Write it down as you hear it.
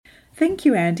Thank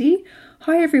you, Andy.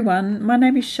 Hi, everyone. My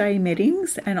name is Shay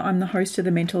Meddings, and I'm the host of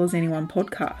the Mental as Anyone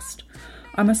podcast.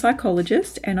 I'm a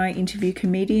psychologist, and I interview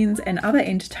comedians and other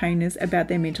entertainers about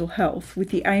their mental health with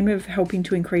the aim of helping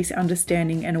to increase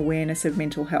understanding and awareness of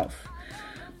mental health.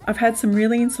 I've had some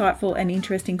really insightful and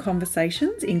interesting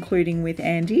conversations, including with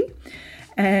Andy,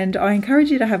 and I encourage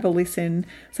you to have a listen.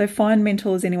 So find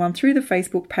Mental as Anyone through the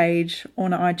Facebook page, on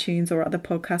iTunes or other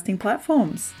podcasting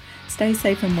platforms. Stay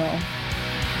safe and well.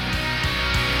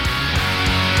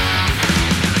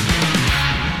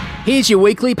 Here's your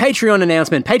weekly Patreon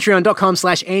announcement.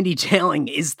 Patreon.com/Andy Dowling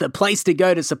is the place to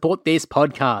go to support this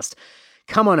podcast.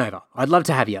 Come on over. I'd love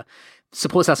to have you.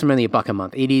 Supports us from only $1 a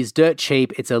month. It is dirt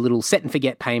cheap. It's a little set and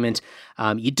forget payment.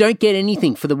 You don't get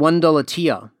anything for the $1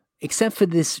 tier, except for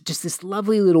this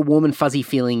lovely little warm and fuzzy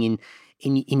feeling in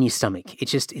your stomach.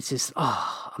 It's just,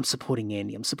 I'm supporting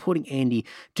Andy. I'm supporting Andy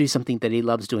do something that he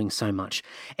loves doing so much.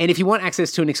 And if you want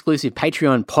access to an exclusive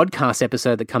Patreon podcast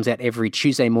episode that comes out every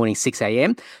Tuesday morning, 6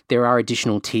 a.m., there are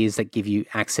additional tiers that give you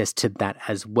access to that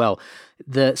as well.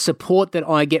 The support that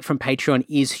I get from Patreon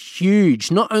is huge,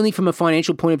 not only from a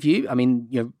financial point of view. I mean,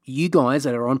 you guys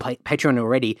that are on Patreon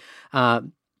already,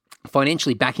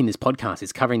 financially backing this podcast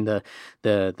is covering the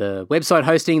website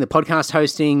hosting, the podcast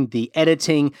hosting, the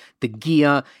editing, the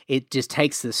gear. It just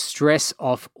takes the stress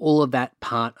off all of that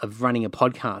part of running a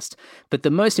podcast. But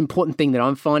the most important thing that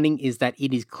I'm finding is that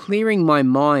it is clearing my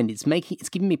mind. It's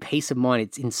giving me peace of mind.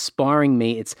 It's inspiring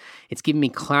me. It's giving me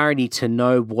clarity to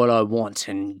know what I want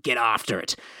and get after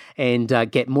it, and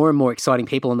get more and more exciting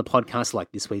people on the podcast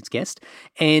like this week's guest,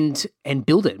 and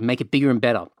build it and make it bigger and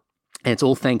better. And it's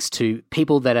all thanks to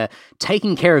people that are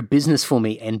taking care of business for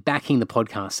me and backing the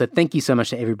podcast. So thank you so much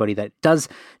to everybody that does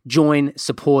join,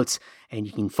 supports, and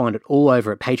you can find it all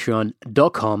over at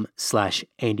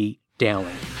patreon.com/Andy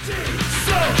Dowling.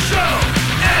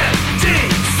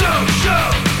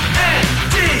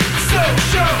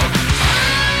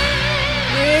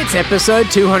 It's episode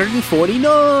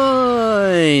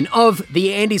 249 of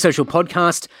the Andy Social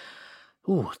Podcast.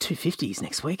 Ooh, 250s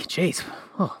next week. Jeez.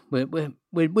 Oh, we're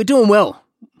doing well.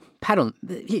 Pat on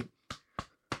here.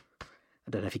 I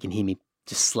don't know if you can hear me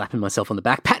just slapping myself on the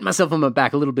back, patting myself on my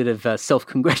back, a little bit of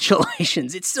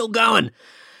self-congratulations. It's still going.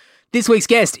 This week's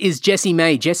guest is Jessie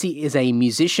May. Jessie is a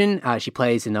musician. She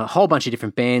plays in a whole bunch of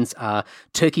different bands.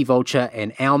 Turkey Vulture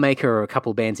and Owlmaker are a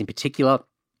couple of bands in particular.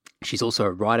 She's also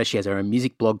a writer. She has her own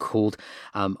music blog called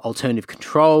Alternative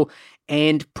Control.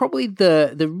 And probably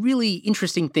the really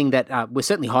interesting thing that we're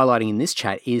certainly highlighting in this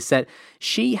chat is that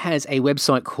she has a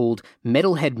website called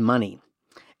Metalhead Money.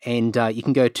 And you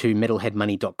can go to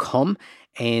metalheadmoney.com.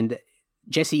 And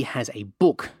Jessie has a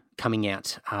book coming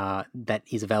out that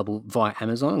is available via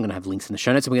Amazon. I'm going to have links in the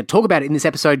show notes. And we're going to talk about it in this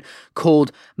episode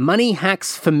called Money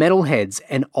Hacks for Metalheads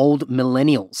and Old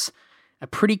Millennials. A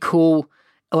pretty cool...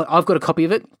 I've got a copy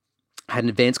of it. I had an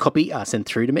advanced copy sent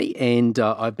through to me, and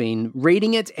I've been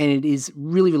reading it, and it is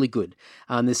really, really good.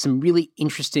 There's some really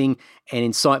interesting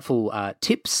and insightful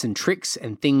tips and tricks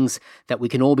and things that we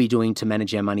can all be doing to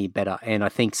manage our money better. And I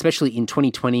think especially in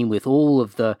 2020 with all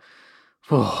of the...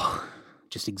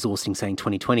 just exhausting saying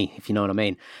 2020, if you know what I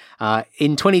mean.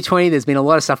 In 2020, there's been a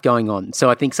lot of stuff going on. So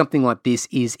I think something like this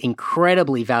is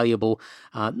incredibly valuable,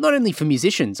 not only for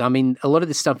musicians. I mean, a lot of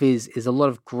this stuff is a lot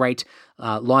of great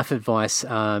life advice,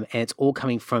 and it's all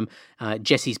coming from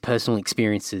Jessie's personal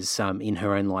experiences in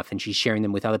her own life, and she's sharing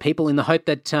them with other people in the hope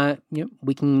that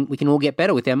we can all get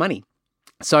better with our money.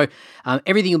 So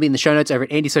everything will be in the show notes over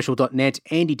at andysocial.net,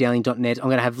 andydowling.net. I'm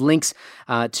going to have links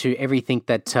to everything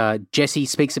that Jessie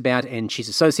speaks about and she's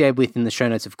associated with in the show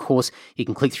notes. Of course, you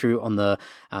can click through on the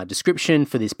description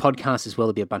for this podcast as well.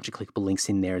 There'll be a bunch of clickable links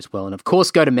in there as well. And of course,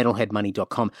 go to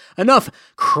metalheadmoney.com. Enough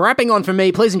crapping on from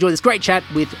me. Please enjoy this great chat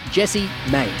with Jessie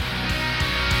May.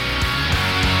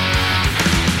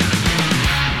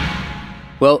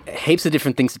 Well, heaps of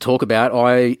different things to talk about.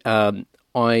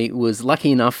 I was lucky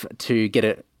enough to get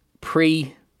a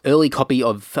early copy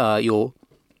of your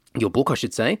book, I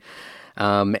should say,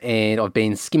 and I've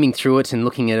been skimming through it and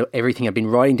looking at everything. I've been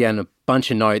writing down a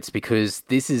bunch of notes because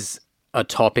this is a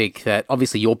topic that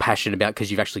obviously you're passionate about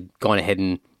because you've actually gone ahead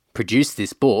and produced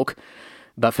this book.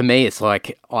 But for me, it's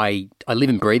like I live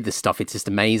and breathe this stuff. It's just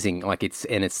amazing. It's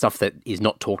stuff that is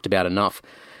not talked about enough.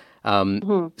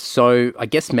 So I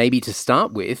guess maybe to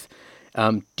start with,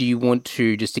 do you want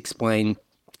to just explain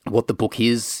what the book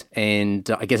is and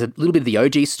I guess a little bit of the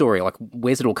OG story? Like,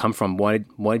 where's it all come from? Why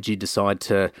did you decide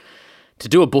to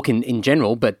do a book in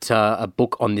general, but a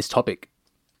book on this topic?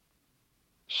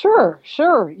 Sure.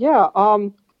 Yeah.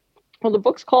 Well, the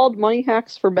book's called Money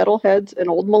Hacks for Metalheads and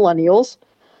Old Millennials.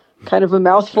 Kind of a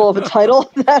mouthful of a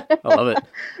title. I love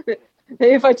it.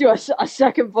 maybe if I do a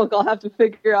second book, I'll have to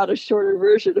figure out a shorter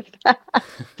version of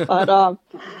that.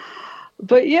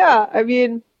 But yeah, I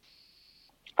mean,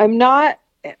 I'm not.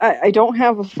 I don't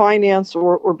have a finance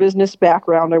or business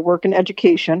background. I work in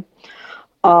education,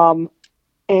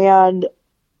 and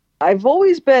I've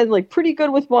always been like pretty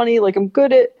good with money. Like I'm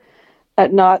good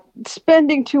at not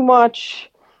spending too much,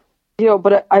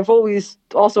 but I've always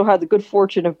also had the good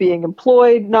fortune of being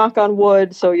employed, knock on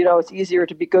wood. So, it's easier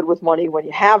to be good with money when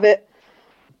you have it.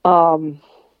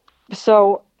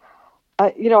 So,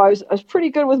 I was pretty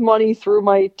good with money through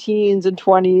my teens and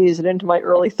 20s and into my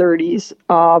early 30s.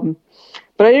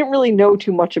 But I didn't really know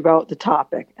too much about the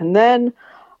topic. And then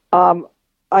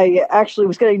I actually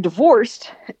was getting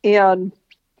divorced, and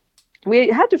we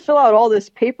had to fill out all this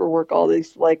paperwork, all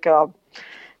these like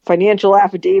financial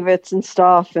affidavits and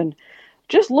stuff. And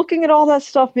just looking at all that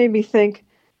stuff made me think,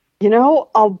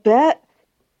 I'll bet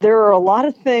there are a lot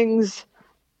of things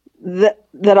that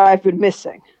I've been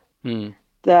missing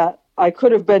that I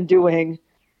could have been doing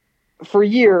for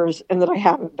years and that I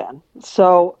haven't been.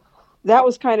 So that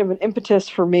was kind of an impetus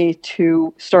for me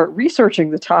to start researching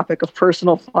the topic of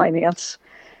personal finance.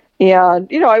 And,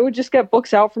 I would just get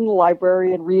books out from the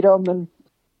library and read them. And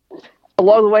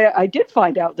along the way, I did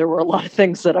find out there were a lot of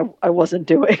things that I wasn't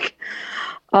doing.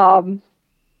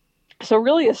 So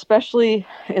really, especially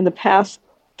in the past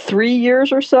 3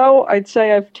 years or so, I'd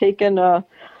say I've taken a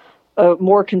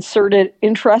more concerted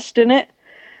interest in it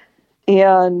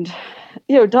and,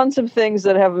 done some things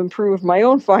that have improved my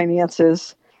own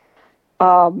finances.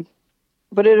 But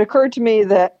it occurred to me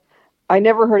that I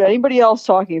never heard anybody else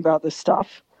talking about this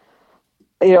stuff.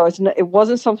 It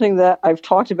wasn't something that I've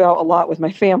talked about a lot with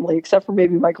my family, except for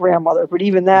maybe my grandmother. But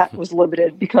even that was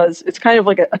limited because it's kind of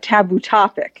like a taboo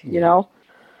topic,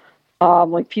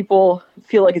 like people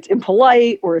feel like it's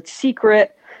impolite or it's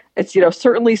secret. It's,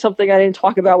 certainly something I didn't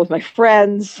talk about with my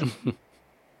friends,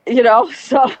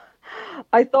 So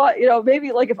I thought,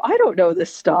 maybe like if I don't know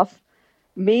this stuff,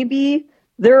 maybe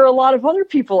there are a lot of other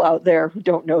people out there who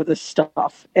don't know this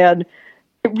stuff. And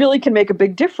it really can make a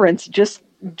big difference just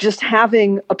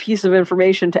having a piece of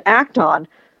information to act on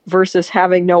versus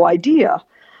having no idea.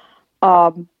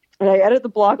 And I edited the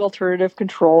blog Alternative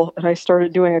Control, and I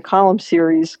started doing a column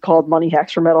series called Money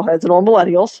Hacks for Metalheads and All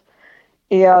Millennials.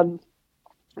 And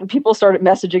people started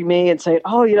messaging me and saying,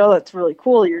 oh, that's really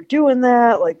cool you're doing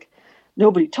that. Like,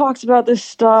 nobody talks about this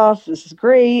stuff. This is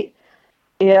great.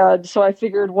 And so I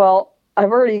figured, well,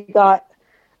 I've already got,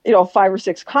 5 or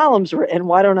 6 columns written.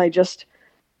 Why don't I just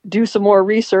do some more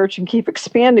research and keep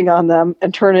expanding on them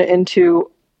and turn it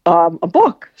into a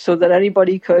book so that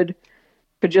anybody could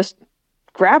just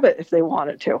grab it if they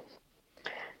wanted to.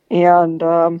 And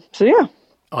so, yeah.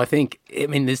 I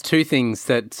mean, there's 2 things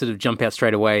that sort of jump out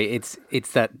straight away. It's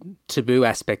that taboo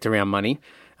aspect around money.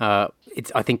 I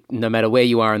think no matter where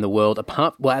you are in the world,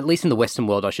 at least in the Western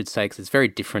world, I should say, because it's very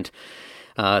different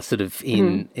sort of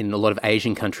in a lot of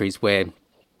Asian countries where,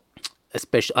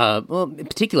 especially, in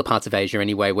particular parts of Asia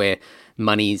anyway, where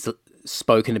money's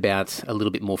spoken about a little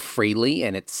bit more freely,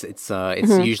 and it's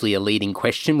usually a leading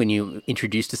question when you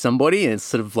introduce to somebody, and it's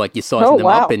sort of like you're sizing them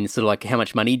up, and sort of like, how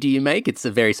much money do you make? It's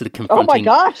a very sort of confronting.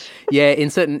 Oh my gosh! Yeah, in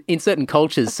certain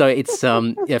cultures. So it's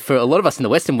for a lot of us in the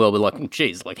Western world, we're like,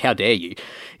 geez, like how dare you,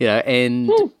 and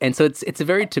so it's a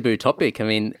very taboo topic. I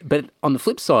mean, but on the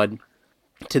flip side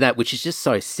to that, which is just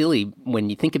so silly when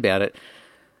you think about it,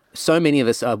 so many of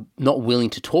us are not willing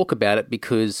to talk about it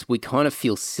because we kind of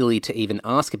feel silly to even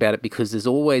ask about it because there's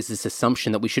always this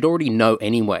assumption that we should already know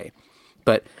anyway.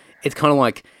 But it's kind of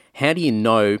like, how do you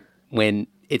know when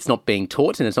it's not being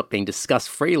taught and it's not being discussed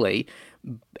freely?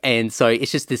 And so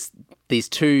it's just these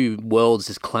 2 worlds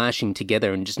just clashing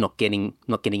together and just not getting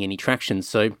any traction.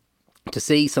 So to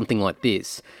see something like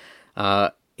this,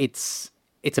 it's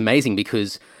amazing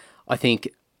because I think,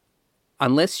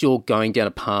 unless you're going down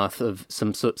a path of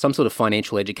some sort of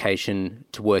financial education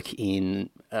to work in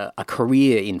a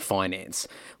career in finance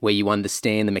where you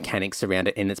understand the mechanics around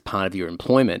it and it's part of your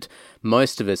employment,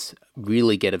 most of us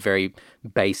really get a very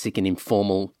basic and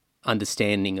informal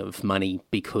understanding of money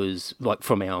because, like,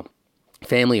 from our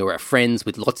family or our friends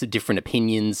with lots of different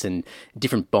opinions and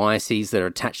different biases that are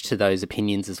attached to those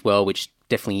opinions as well, which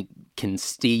definitely can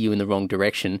steer you in the wrong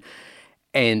direction.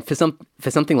 And for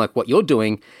something like what you're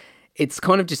doing, it's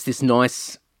kind of just this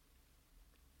nice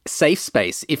safe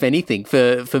space, if anything,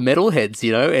 for metalheads,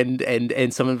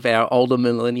 and some of our older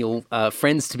millennial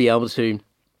friends to be able to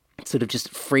sort of just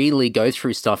freely go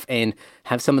through stuff and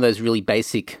have some of those really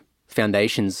basic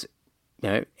foundations,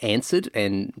 answered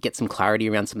and get some clarity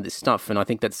around some of this stuff. And I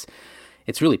think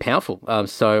it's really powerful.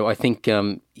 So I think,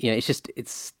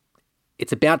 it's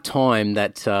about time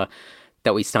that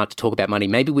that we start to talk about money.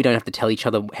 Maybe we don't have to tell each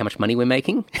other how much money we're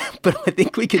making, but I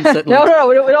think we can certainly... No,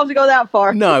 we don't have to go that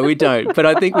far. No, we don't. But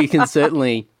I think we can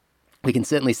certainly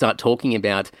start talking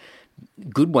about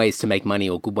good ways to make money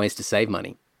or good ways to save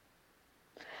money.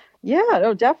 Yeah,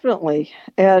 no, definitely.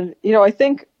 And, I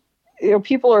think,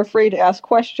 people are afraid to ask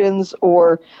questions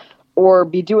or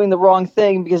be doing the wrong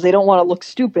thing because they don't want to look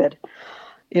stupid,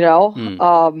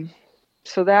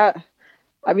 So that,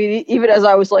 I mean, even as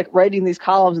I was like writing these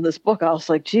columns in this book, I was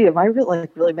like, gee, am I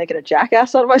really making a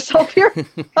jackass out of myself here?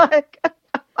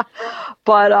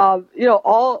 But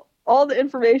all the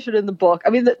information in the book, I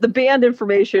mean, the band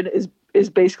information is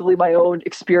basically my own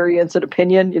experience and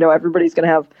opinion. Everybody's going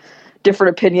to have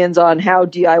different opinions on how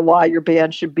DIY your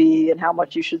band should be and how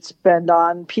much you should spend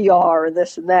on PR and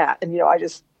this and that. And, I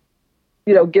just,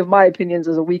 give my opinions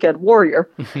as a weekend warrior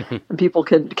and people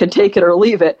can take it or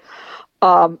leave it.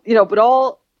 And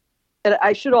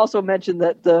I should also mention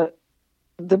that the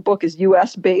book is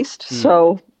US based.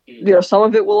 So, some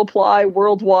of it will apply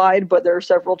worldwide, but there are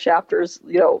several chapters,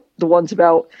 the ones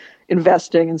about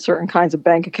investing in certain kinds of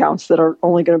bank accounts that are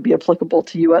only going to be applicable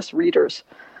to US readers.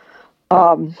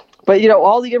 But,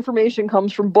 all the information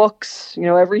comes from books.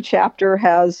 Every chapter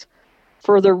has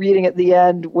further reading at the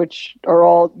end, which are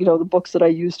all, the books that I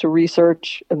use to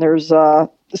research. And there's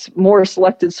more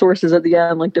selected sources at the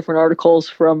end, like different articles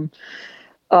from,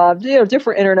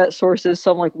 different internet sources,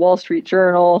 some like Wall Street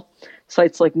Journal,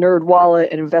 sites like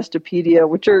NerdWallet and Investopedia,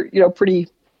 which are,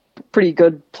 pretty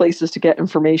good places to get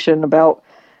information about,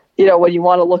 when you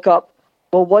want to look up,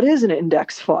 well, what is an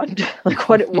index fund? Like,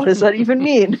 what does that even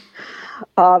mean?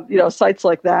 Sites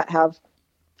like that have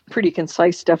pretty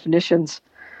concise definitions.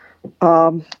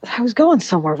 I was going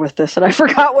somewhere with this and I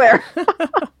forgot where.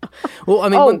 Well, I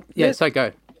mean, so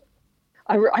go.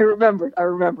 I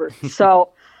remembered. So,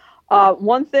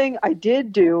 one thing I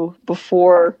did do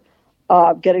before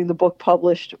getting the book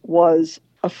published was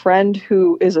a friend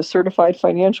who is a certified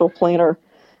financial planner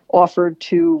offered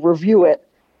to review it,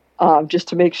 just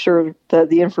to make sure that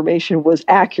the information was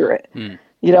accurate.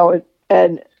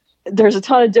 And there's a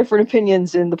ton of different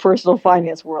opinions in the personal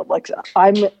finance world. Like,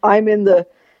 I'm in the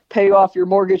pay off your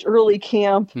mortgage early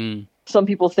camp. Some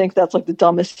people think that's like the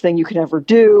dumbest thing you can ever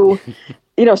do.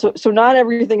 So not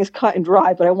everything is cut and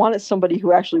dry, but I wanted somebody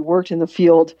who actually worked in the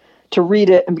field to read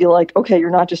it and be like, okay, you're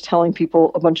not just telling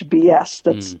people a bunch of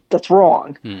BS that's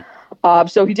wrong.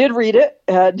 So he did read it,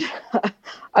 and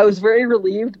I was very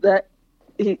relieved that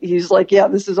he's like, yeah,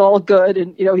 this is all good.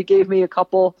 And, he gave me a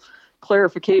couple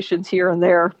clarifications here and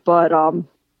there, but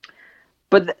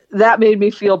that made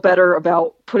me feel better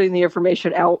about putting the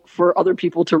information out for other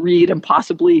people to read and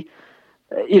possibly,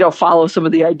 follow some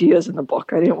of the ideas in the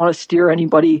book. I didn't want to steer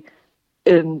anybody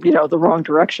in, the wrong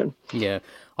direction. Yeah.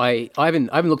 I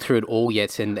haven't looked through it all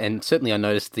yet. And certainly I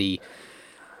noticed the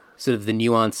sort of the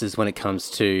nuances when it comes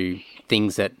to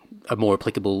things that are more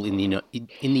applicable in the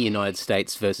United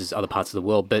States versus other parts of the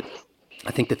world. But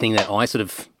I think the thing that I sort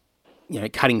of,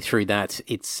 cutting through that,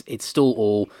 it's still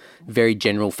all very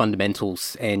general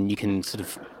fundamentals, and you can sort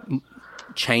of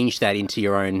change that into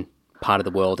your own part of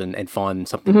the world and find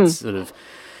something that's sort of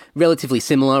relatively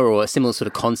similar or a similar sort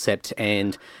of concept.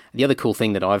 And the other cool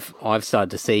thing that I've started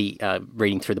to see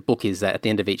reading through the book is that at the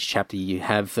end of each chapter you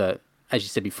have, as you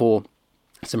said before,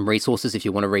 some resources if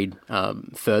you want to read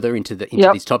further into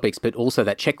these topics, but also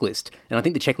that checklist. And I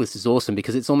think the checklist is awesome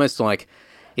because it's almost like,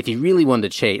 if you really want to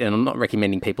cheat, and I'm not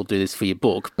recommending people do this for your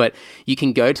book, but you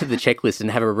can go to the checklist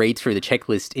and have a read through the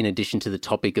checklist in addition to the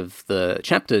topic of the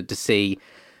chapter to see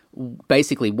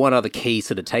basically what are the key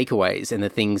sort of takeaways and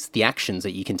the actions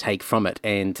that you can take from it,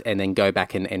 and then go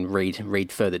back and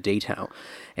read further detail.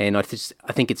 And I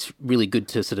think it's really good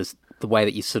to sort of the way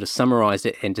that you sort of summarized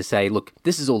it and to say, look,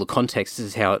 this is all the context,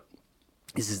 this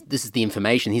is the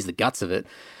information, here's the guts of it.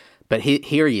 But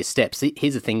here are your steps.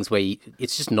 Here's the things where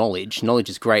it's just knowledge. Knowledge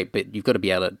is great, but you've got to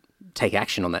be able to take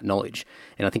action on that knowledge.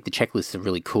 And I think the checklists are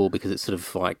really cool because it's sort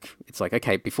of like,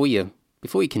 okay, before you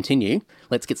continue,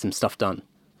 let's get some stuff done.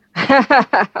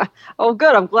 Oh,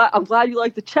 good. I'm glad you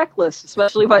like the checklist,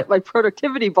 especially my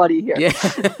productivity buddy here. Yeah,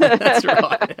 that's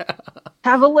right.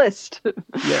 Have a list.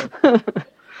 Yeah.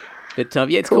 But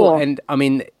yeah, it's cool. And I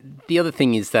mean, the other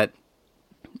thing is that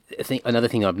another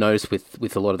thing I've noticed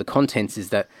with a lot of the contents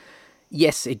is that,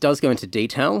 yes, it does go into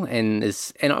detail, and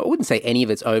I wouldn't say any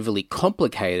of it's overly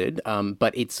complicated,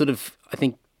 but it's sort of, I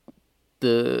think,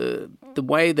 the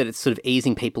way that it's sort of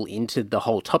easing people into the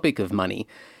whole topic of money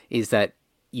is that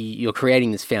you're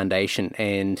creating this foundation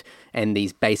and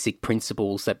these basic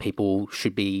principles that people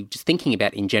should be just thinking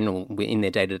about in general in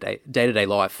their day-to-day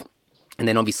life. And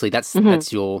then obviously that's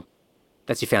your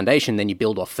your foundation, then you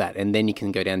build off that, and then you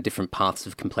can go down different paths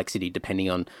of complexity depending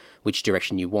on which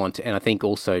direction you want. And I think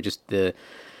also just the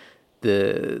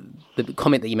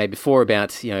comment that you made before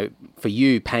about, you know, for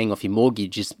you, paying off your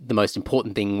mortgage is the most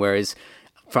important thing, whereas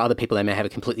for other people, they may have a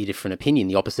completely different opinion,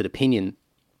 the opposite opinion.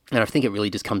 And I think it really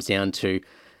just comes down to,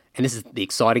 and this is the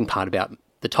exciting part about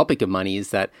the topic of money,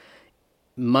 is that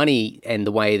money and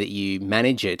the way that you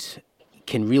manage it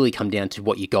can really come down to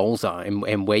what your goals are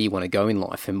and where you want to go in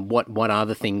life, and what are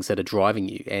the things that are driving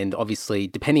you. And obviously,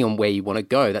 depending on where you want to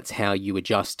go, that's how you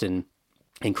adjust and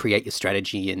create your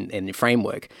strategy and your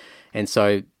framework. And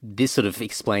so this sort of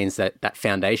explains that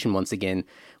foundation once again,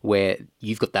 where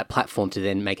you've got that platform to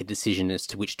then make a decision as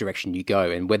to which direction you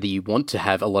go, and whether you want to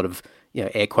have a lot of, you know,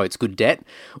 air quotes, good debt,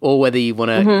 or whether you want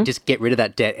to just get rid of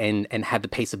that debt and have the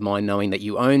peace of mind knowing that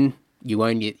you own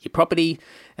your property,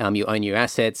 you own your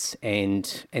assets,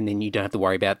 and then you don't have to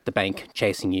worry about the bank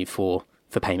chasing you for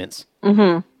payments.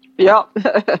 Yeah,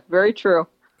 very true.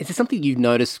 Is there something you've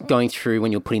noticed going through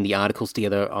when you're putting the articles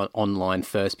together online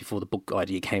first before the book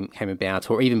idea came about,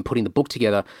 or even putting the book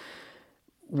together,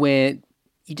 where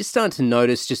you just started to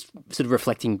notice, just sort of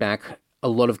reflecting back, a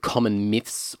lot of common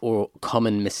myths or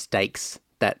common mistakes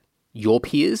that your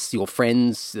peers, your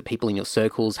friends, the people in your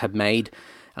circles have made,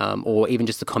 or even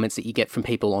just the comments that you get from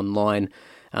people online,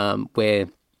 where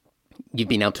you've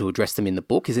been able to address them in the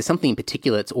book? Is there something in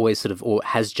particular that's always sort of, or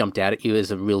has jumped out at you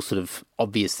as a real sort of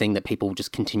obvious thing that people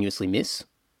just continuously miss?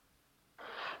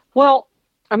 Well,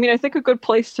 I mean, I think a good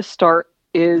place to start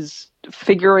is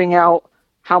figuring out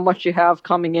how much you have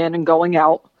coming in and going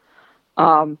out.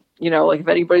 You know, like if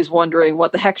anybody's wondering,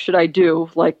 what the heck should I do?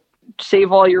 Like,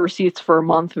 save all your receipts for a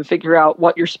month and figure out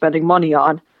what you're spending money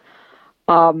on.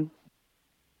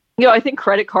 You know, I think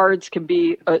credit cards can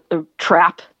be a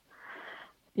trap.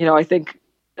 You know, I think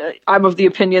I'm of the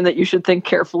opinion that you should think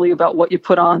carefully about what you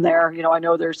put on there. You know, I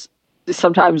know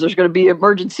sometimes there's going to be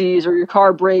emergencies or your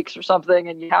car breaks or something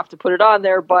and you have to put it on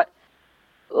there, but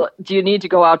do you need to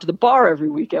go out to the bar every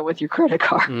weekend with your credit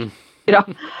card? You know,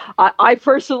 I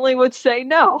personally would say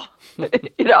no.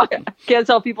 You know, I can't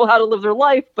tell people how to live their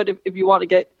life, but if you want to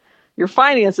get your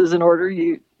finances in order,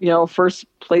 you know, first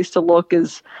place to look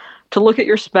is to look at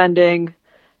your spending,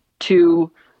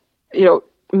 to, you know,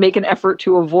 make an effort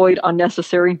to avoid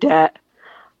unnecessary debt.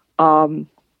 And,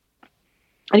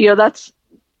 you know, that's,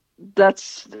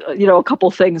 you know, a couple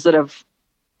things that have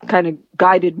kind of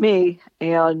guided me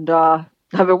and have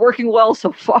been working well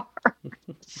so far.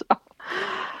 So,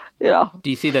 you know. Do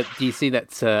you see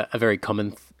that's a very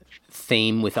common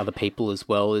theme with other people as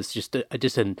well, is just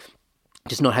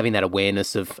not having that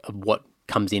awareness of what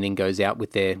comes in and goes out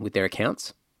with their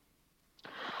accounts?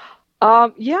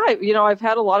 Yeah, you know, I've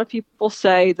had a lot of people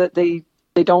say that they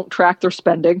don't track their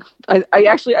spending. I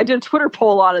did a Twitter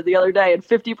poll on it the other day, and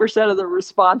 50% of the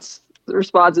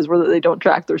responses were that they don't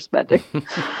track their spending.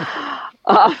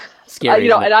 Scary, you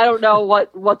know, and I don't know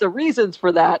what the reasons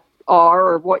for that are,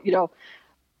 or what, you know,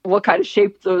 what kind of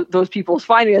shape those people's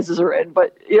finances are in.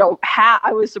 But, you know,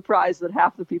 I was surprised that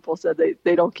half the people said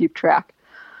they don't keep track.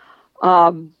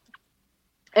 And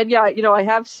yeah, you know, I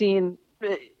have seen,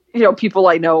 you know, people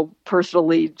I know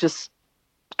personally just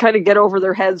kind of get over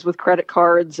their heads with credit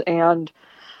cards, and,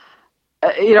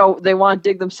 you know, they want to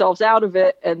dig themselves out of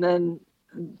it. And then,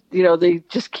 you know, they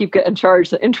just keep getting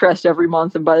charged the interest every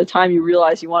month. And by the time you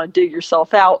realize you want to dig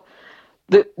yourself out,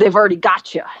 they've already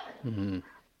got you,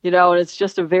 you know, and it's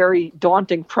just a very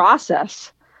daunting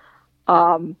process.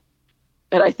 And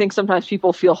I think sometimes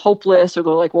people feel hopeless, or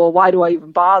they're like, well, why do I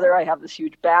even bother? I have this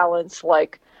huge balance.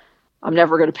 Like, I'm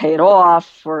never going to pay it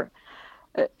off, or,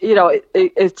 you know,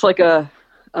 it's like a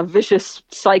vicious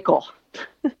cycle.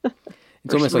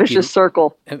 It's almost like vicious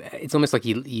circle. It's almost like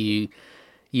you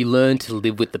learn to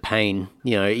live with the pain.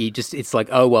 You know, it's like,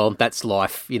 oh well, that's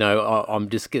life. You know,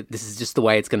 this is just the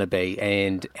way it's going to be,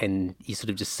 and you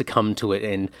sort of just succumb to it.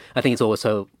 And I think it's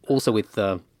also with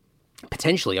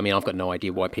potentially. I mean, I've got no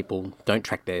idea why people don't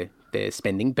track their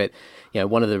spending, but you know,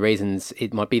 one of the reasons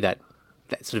it might be that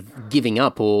sort of giving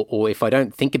up, or if I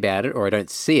don't think about it or I don't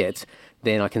see it,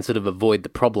 then I can sort of avoid the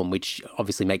problem, which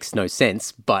obviously makes no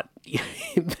sense. But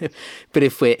but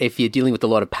if you're dealing with a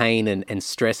lot of pain and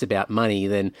stress about money,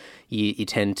 then you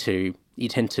tend to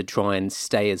try and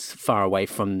stay as far away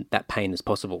from that pain as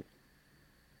possible.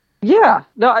 Yeah,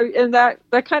 no, and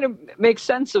that kind of makes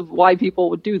sense of why people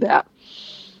would do that.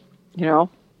 You know,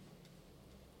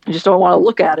 I just don't want to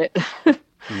look at it.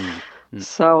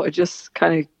 So it just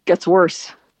kind of gets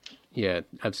worse. Yeah,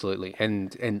 absolutely.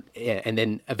 And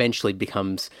then eventually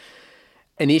becomes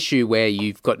an issue where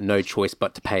you've got no choice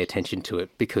but to pay attention to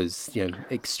it, because, you know,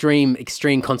 extreme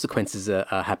consequences are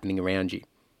happening around you.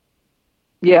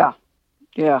 Yeah.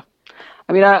 Yeah.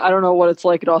 I mean, I don't know what it's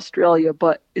like in Australia,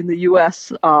 but in the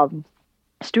U.S.,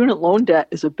 student loan debt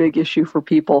is a big issue for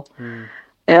people.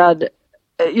 And,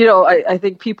 I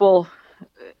think people,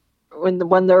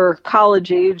 when they're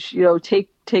college age,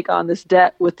 take on this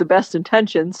debt with the best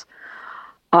intentions,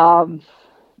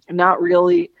 not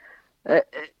really,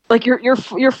 like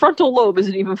your frontal lobe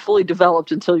isn't even fully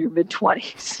developed until your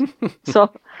mid-20s.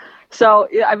 So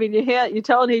yeah, I mean, you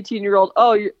tell an 18-year-old,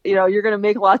 oh, you're going to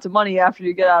make lots of money after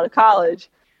you get out of college,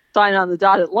 sign on the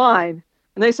dotted line,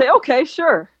 and they say, okay,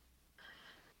 sure.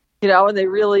 And they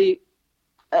really,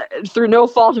 through no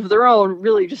fault of their own,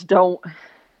 really just don't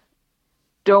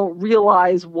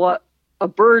realize what a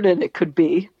burden it could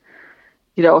be,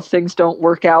 if things don't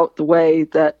work out the way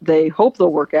that they hope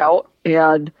they'll work out.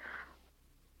 And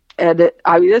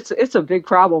it's a big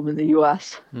problem in the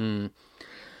U.S.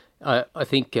 I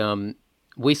think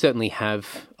we certainly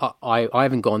have. I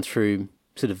haven't gone through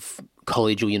sort of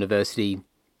college or university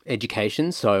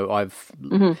education, so I've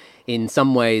in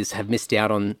some ways have missed out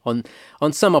on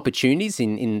some opportunities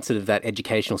in sort of that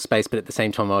educational space. But at the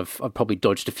same time, I've probably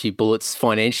dodged a few bullets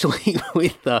financially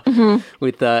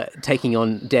with taking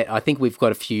on debt. I think we've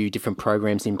got a few different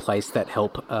programs in place that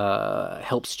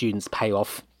help students pay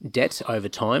off debt over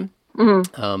time.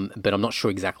 But I'm not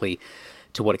sure exactly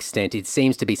to what extent. It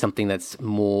seems to be something that's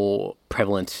more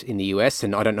prevalent in the US,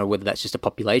 and I don't know whether that's just a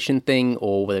population thing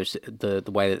or whether it's the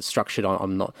way that it's structured.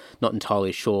 I'm not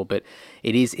entirely sure, but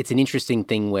it's an interesting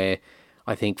thing where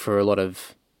I think for a lot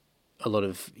of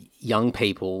young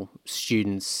people,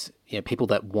 students, people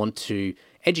that want to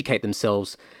educate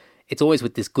themselves, it's always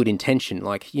with this good intention,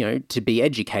 like, to be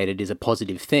educated is a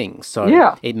positive thing.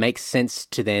 So It makes sense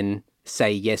to then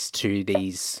say yes to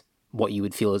these what you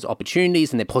would feel as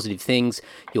opportunities, and they're positive things.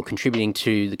 You're contributing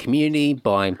to the community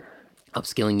by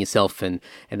upskilling yourself and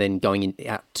then going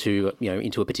out to,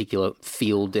 into a particular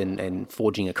field and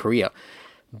forging a career.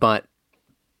 But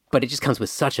it just comes with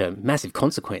such a massive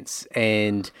consequence,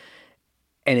 and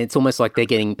it's almost like they're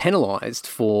getting penalized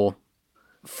for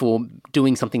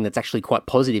doing something that's actually quite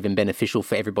positive and beneficial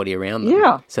for everybody around them.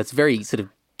 Yeah. So it's very sort of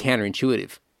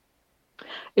counterintuitive.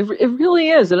 It really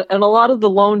is. And a lot of the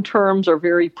loan terms are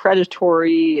very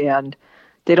predatory, and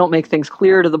they don't make things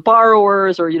clear to the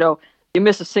borrowers, or, you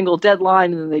miss a single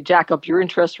deadline and then they jack up your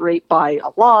interest rate by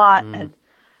a lot.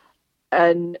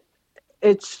 And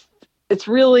it's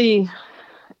really,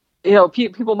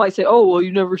 people might say, oh, well,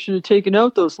 you never should have taken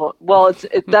out those loans. Well,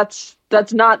 that's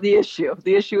not the issue.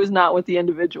 The issue is not with the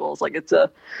individuals. Like it's a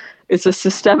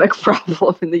systemic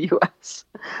problem in the U.S.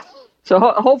 So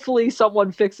hopefully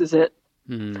someone fixes it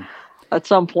at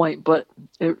some point, but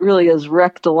it really has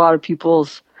wrecked a lot of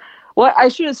people's, well, I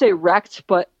shouldn't say wrecked,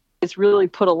 but it's really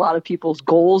put a lot of people's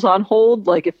goals on hold.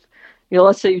 Like if,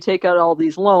 let's say you take out all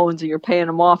these loans and you're paying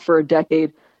them off for a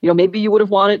decade, maybe you would have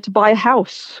wanted to buy a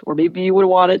house, or maybe you would have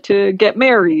wanted to get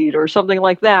married or something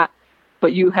like that,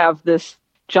 but you have this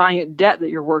giant debt that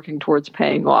you're working towards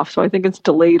paying off. So I think it's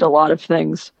delayed a lot of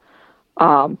things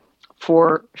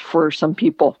for some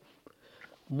people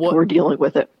who are dealing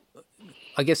with it.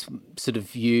 I guess sort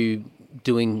of you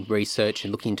doing research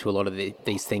and looking into a lot of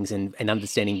these things and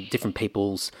understanding different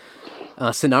people's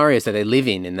scenarios that they live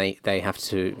in and they have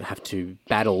to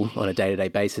battle on a day-to-day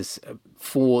basis.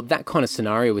 For that kind of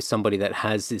scenario with somebody that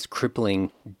has this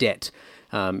crippling debt,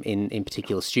 in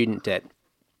particular student debt,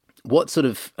 what sort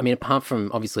of, I mean, apart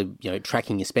from obviously,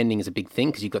 tracking your spending is a big thing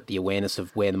because you've got the awareness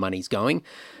of where the money's going,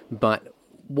 but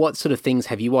what sort of things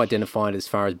have you identified as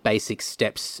far as basic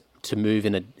steps to move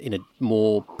in a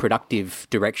more productive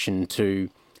direction to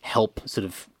help sort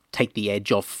of take the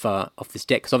edge off this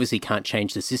debt? Because obviously you can't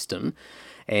change the system.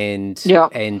 And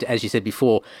as you said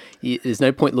before, there's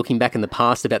no point looking back in the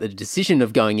past about the decision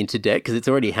of going into debt because it's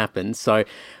already happened. So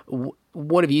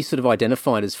what have you sort of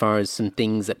identified as far as some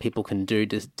things that people can do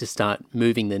to start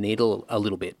moving the needle a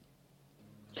little bit?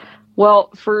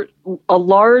 Well, for a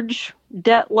large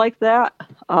debt like that,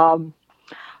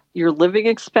 your living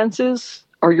expenses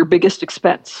are your biggest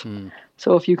expense.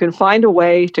 So if you can find a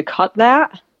way to cut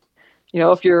that,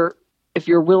 if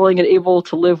you're willing and able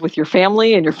to live with your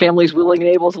family and your family's willing and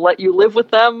able to let you live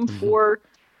with them for,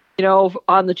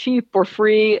 on the cheap or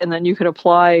free, and then you can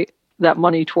apply that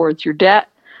money towards your debt.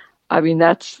 I mean,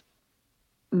 that's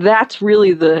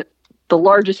really the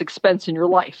largest expense in your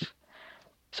life.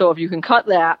 So if you can cut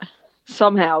that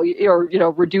somehow, or,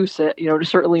 reduce it,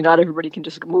 certainly not everybody can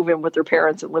just move in with their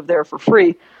parents and live there for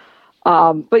free.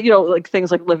 But, like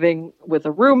things like living with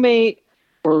a roommate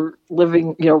or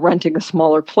living, renting a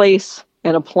smaller place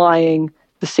and applying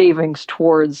the savings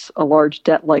towards a large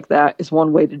debt like that is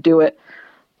one way to do it.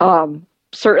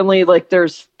 certainly, like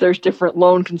there's different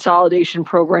loan consolidation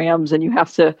programs, and you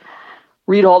have to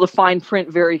read all the fine print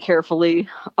very carefully.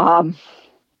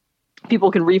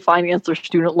 People can refinance their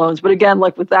student loans, but again,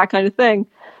 like with that kind of thing,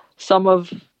 some of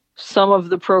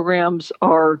the programs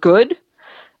are good,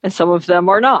 and some of them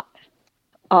are not.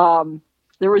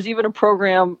 There was even a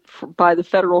program by the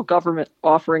federal government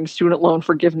offering student loan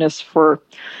forgiveness for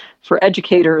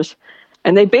educators,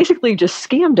 and they basically just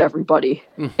scammed everybody.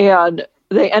 And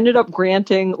they ended up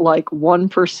granting like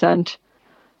 1%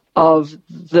 of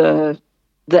the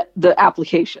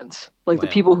applications. Like the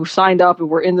people who signed up and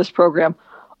were in this program,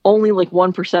 only like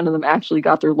 1% of them actually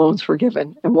got their loans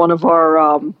forgiven. And one of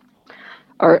our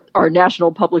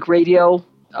national public radio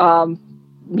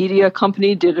media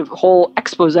company did a whole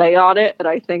expose on it, and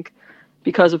I think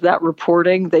because of that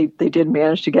reporting, they did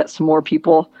manage to get some more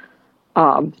people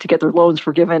to get their loans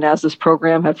forgiven, as this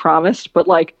program had promised. But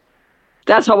like,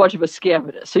 that's how much of a scam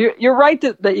it is. So you're right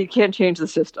that you can't change the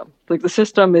system. Like the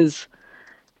system is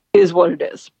what it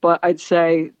is. But I'd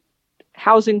say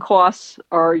housing costs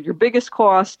are your biggest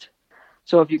cost.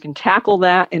 So if you can tackle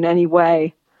that in any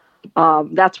way,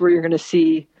 that's where you're going to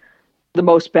see the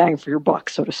most bang for your buck,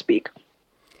 so to speak.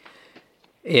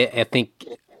 Yeah, I think,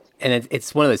 and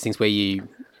it's one of those things where you're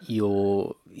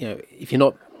if you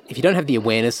don't have the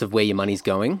awareness of where your money's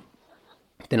going,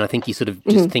 then I think you sort of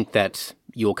just think that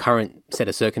your current set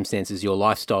of circumstances, your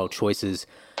lifestyle choices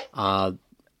are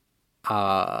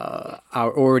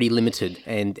already limited,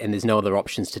 and there's no other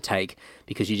options to take,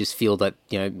 because you just feel that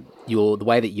the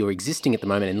way that you're existing at the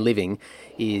moment and living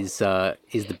is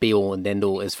the be all and end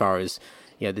all, as far as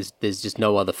there's just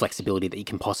no other flexibility that you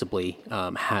can possibly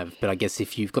have. But I guess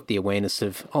if you've got the awareness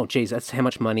of, oh geez, that's how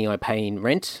much money I pay in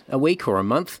rent a week or a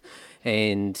month,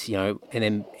 and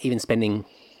then even spending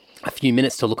a few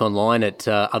minutes to look online at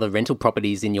other rental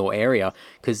properties in your area,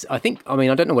 because I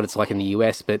don't know what it's like in the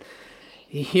US, but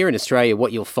here in Australia,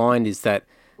 what you'll find is that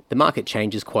the market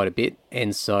changes quite a bit,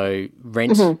 and so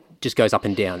rent just goes up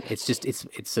and down.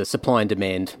 It's a supply and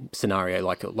demand scenario,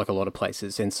 like a lot of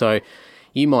places, and so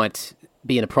you might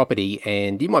be in a property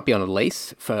and you might be on a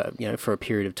lease for a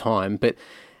period of time, but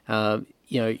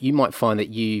you might find that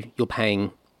you're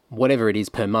paying whatever it is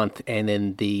per month, and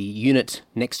then the unit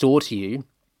next door to you,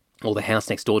 or the house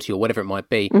next door to you, or whatever it might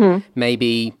be,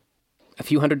 maybe a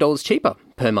few $100s cheaper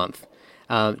per month,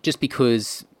 just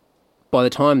because by the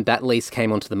time that lease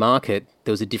came onto the market,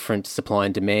 there was a different supply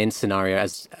and demand scenario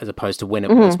as opposed to when it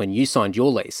was when you signed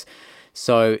your lease.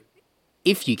 So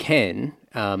if you can,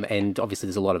 and obviously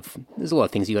there's a lot of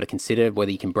things you got to consider,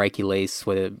 whether you can break your lease,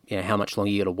 whether how much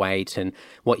longer you got to wait, and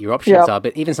what your options are.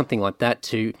 But even something like that,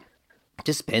 to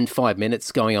just spend 5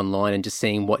 minutes going online and just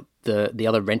seeing what the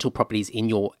other rental properties in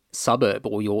your suburb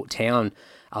or your town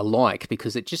are like,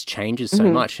 because it just changes so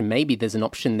much. And maybe there's an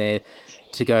option there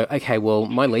to go, okay, well,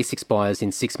 my lease expires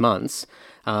in 6 months.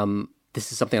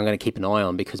 This is something I'm going to keep an eye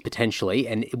on, because potentially,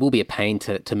 and it will be a pain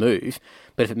to move,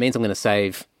 but if it means I'm going to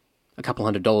save a couple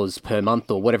 $100s per month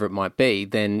or whatever it might be,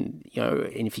 then,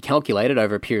 and if you calculate it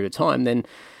over a period of time, then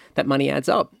that money adds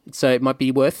up. So it might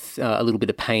be worth a little bit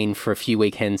of pain for a few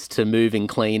weekends to move and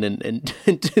clean and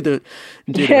do the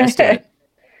rest of it.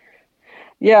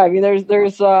 Yeah, I mean,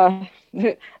 there's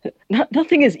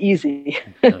nothing is easy.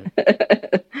 No.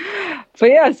 But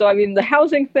yeah, so I mean, the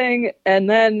housing thing, and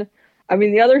then I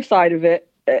mean, the other side of it,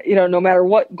 no matter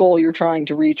what goal you're trying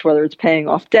to reach, whether it's paying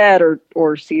off debt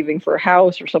or saving for a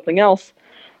house or something else.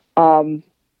 I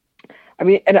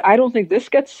mean, and I don't think this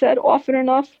gets said often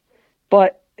enough,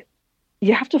 but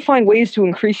you have to find ways to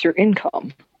increase your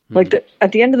income. Like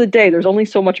at the end of the day, there's only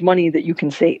so much money that you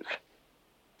can save.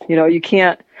 You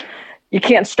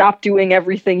can't stop doing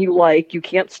everything you like. You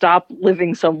can't stop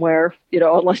living somewhere,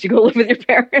 unless you go live with your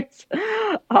parents.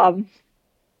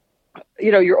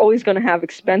 You're always going to have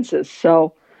expenses.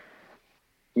 So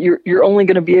you're only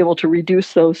going to be able to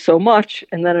reduce those so much.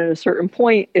 And then at a certain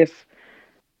point, if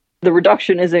the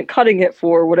reduction isn't cutting it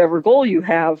for whatever goal you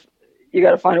have, you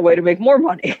got to find a way to make more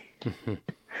money.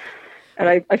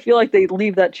 And I feel like they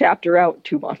leave that chapter out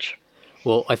too much.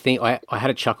 Well, I think I had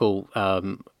a chuckle.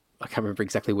 I can't remember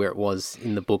exactly where it was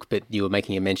in the book, but you were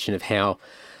making a mention of how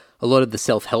a lot of the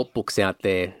self-help books out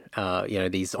there,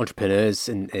 these entrepreneurs,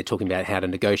 and they're talking about how to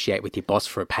negotiate with your boss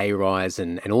for a pay rise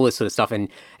and all this sort of stuff. And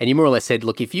you more or less said,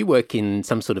 look, if you work in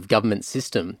some sort of government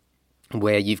system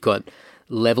where you've got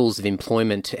levels of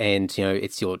employment and,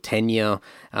 it's your tenure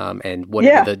and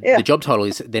whatever the job title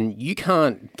is, then you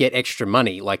can't get extra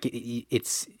money. Like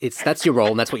it's that's your role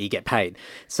and that's what you get paid.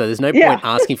 So there's no point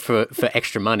asking for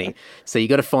extra money. So you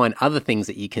got to find other things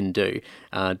that you can do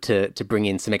to bring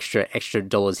in some extra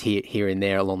dollars here and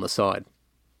there along the side.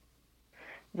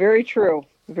 Very true.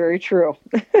 Very true.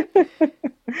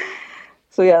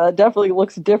 So yeah, that definitely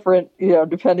looks different,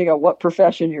 depending on what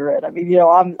profession you're in. I mean,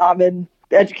 I'm in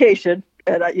education,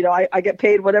 and I get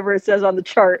paid whatever it says on the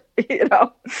chart,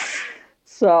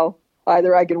 So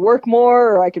either I can work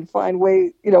more, or I can find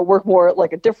work more at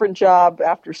like a different job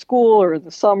after school or in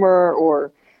the summer,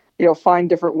 or find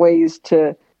different ways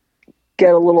to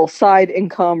get a little side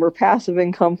income or passive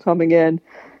income coming in.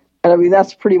 And I mean,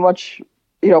 that's pretty much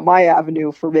my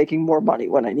avenue for making more money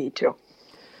when I need to.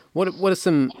 What are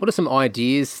some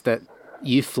ideas that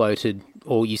you've floated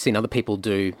or you've seen other people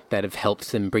do that have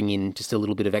helped them bring in just a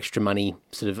little bit of extra money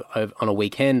sort of on a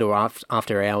weekend or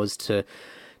after hours to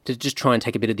just try and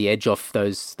take a bit of the edge off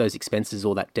those expenses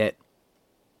or that debt?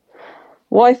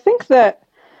 Well, I think that,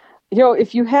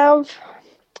 if you got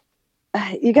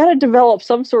to develop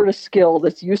some sort of skill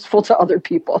that's useful to other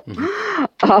people.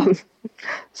 Mm-hmm.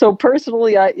 So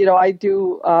personally, I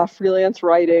do freelance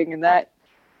writing, and that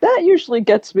usually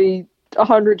gets me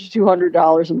 $100 to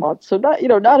 $200 a month. So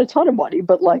not a ton of money,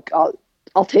 but like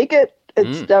I'll take it.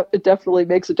 It definitely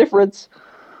makes a difference.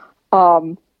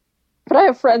 But I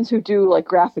have friends who do like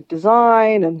graphic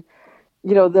design, and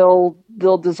they'll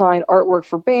design artwork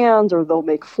for bands, or they'll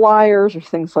make flyers or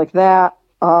things like that.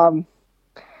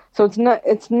 So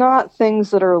it's not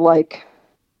things that are like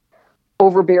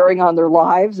overbearing on their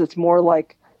lives. It's more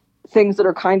like things that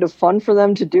are kind of fun for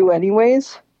them to do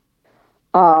anyways.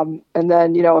 And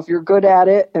then, if you're good at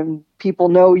it and people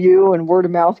know you and word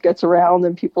of mouth gets around,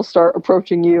 then people start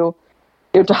approaching you,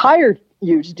 to hire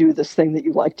you to do this thing that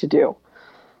you like to do.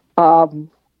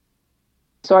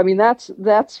 So, I mean, that's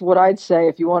what I'd say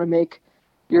if you want to make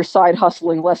your side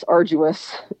hustling less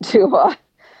arduous, to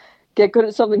get good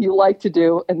at something you like to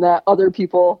do and that other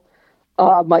people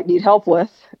might need help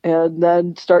with, and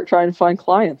then start trying to find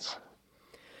clients.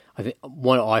 I think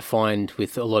what I find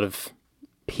with a lot of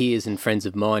peers and friends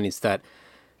of mine is that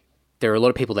there are a lot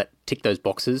of people that tick those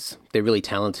boxes. They're really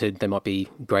talented. They might be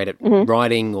great at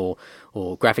writing or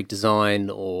graphic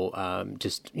design, or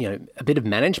just a bit of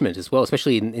management as well,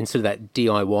 especially in sort of that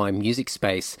DIY music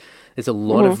space. There's a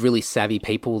lot of really savvy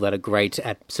people that are great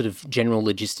at sort of general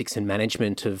logistics and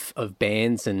management of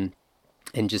bands and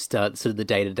just sort of the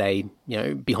day-to-day,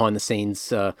 behind the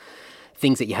scenes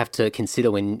things that you have to consider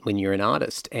when you're an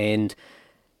artist. And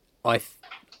I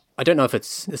don't know if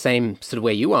it's the same sort of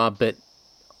where you are, but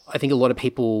I think a lot of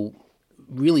people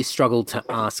really struggle to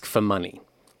ask for money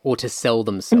or to sell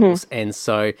themselves. And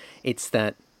so it's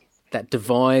that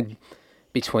divide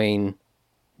between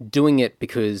doing it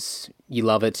because you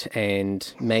love it,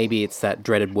 and maybe it's that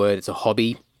dreaded word, it's a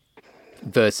hobby,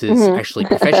 versus actually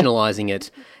professionalizing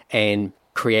it and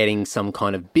creating some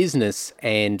kind of business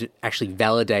and actually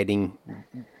validating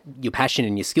your passion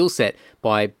and your skill set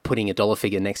by putting a dollar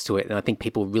figure next to it. And I think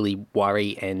people really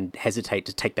worry and hesitate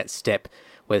to take that step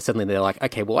where suddenly they're like,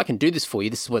 okay, well, I can do this for you.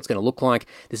 This is what it's going to look like.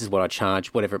 This is what I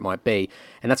charge, whatever it might be.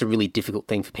 And that's a really difficult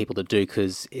thing for people to do,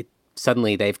 because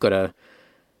suddenly they've got to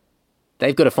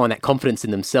find that confidence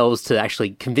in themselves to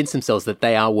actually convince themselves that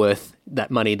they are worth that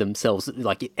money themselves,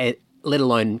 like, let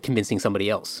alone convincing somebody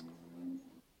else.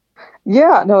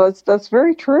 Yeah, no, that's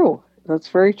very true. That's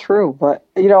very true. But,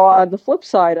 on the flip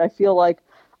side, I feel like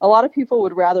a lot of people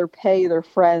would rather pay their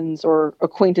friends or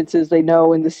acquaintances they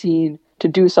know in the scene to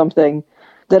do something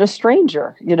than a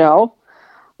stranger,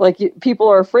 Like, people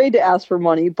are afraid to ask for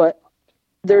money, but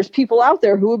there's people out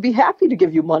there who would be happy to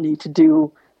give you money to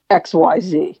do X, Y,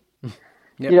 Z,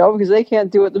 yep. Because they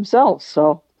can't do it themselves.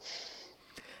 So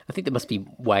I think there must be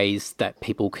ways that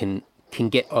people can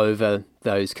get over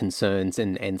those concerns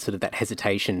and sort of that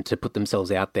hesitation to put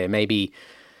themselves out there. Maybe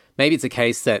it's a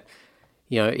case that,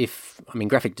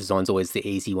 graphic design's always the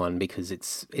easy one because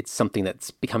it's something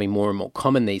that's becoming more and more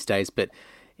common these days, but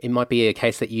it might be a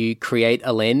case that you create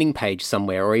a landing page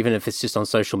somewhere, or even if it's just on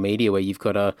social media where you've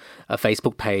got a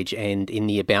Facebook page, and in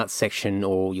the About section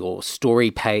or your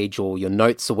story page or your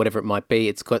notes or whatever it might be,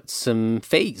 it's got some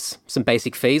fees, some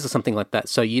basic fees or something like that.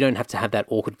 So you don't have to have that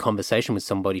awkward conversation with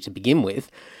somebody to begin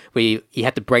with, where you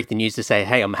have to break the news to say,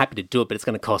 hey, I'm happy to do it, but it's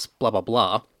going to cost blah, blah,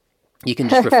 blah. You can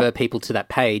just refer people to that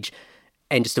page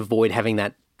and just avoid having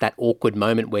that awkward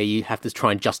moment where you have to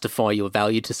try and justify your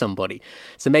value to somebody.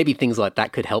 So maybe things like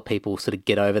that could help people sort of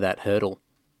get over that hurdle.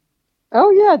 Oh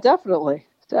yeah, definitely.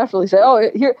 Definitely say, oh,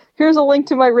 here's a link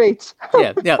to my rates.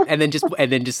 yeah, and then just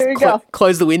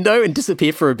close the window and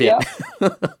disappear for a bit.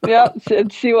 Yeah,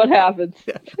 and see what happens.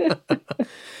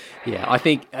 Yeah, I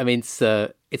think I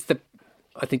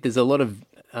think there's a lot of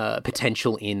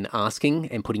potential in asking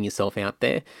and putting yourself out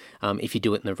there if you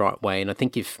do it in the right way. And I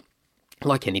think if,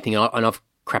 like anything, and I've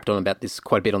crapped on about this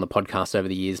quite a bit on the podcast over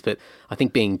the years, but I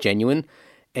think being genuine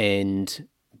and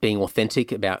being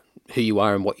authentic about who you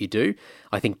are and what you do,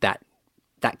 I think that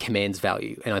commands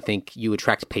value. And I think you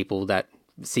attract people that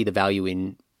see the value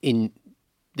in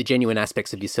the genuine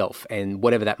aspects of yourself, and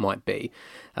whatever that might be.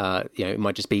 It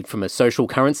might just be from a social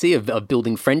currency of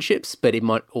building friendships, but it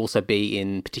might also be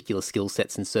in particular skill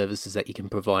sets and services that you can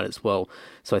provide as well.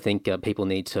 So I think people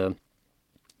need to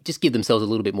just give themselves a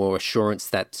little bit more assurance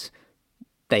that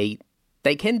they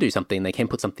can do something, they can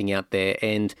put something out there.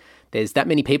 And there's that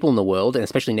many people in the world, and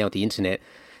especially now with the internet,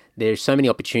 there's so many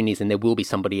opportunities, and there will be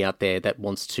somebody out there that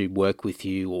wants to work with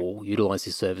you or utilize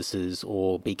your services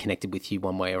or be connected with you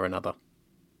one way or another.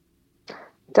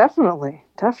 Definitely.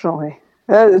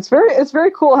 It's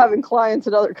very cool having clients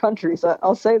in other countries.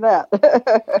 I'll say that.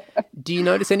 Do you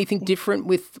notice anything different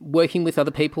with working with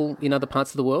other people in other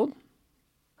parts of the world?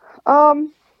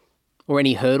 Or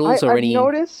any hurdles I've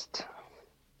noticed.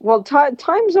 Well,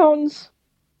 time zones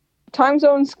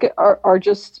are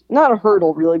just not a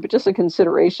hurdle really, but just a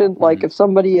consideration. Mm-hmm. Like if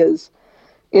somebody is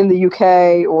in the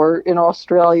UK or in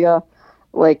Australia,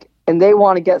 and they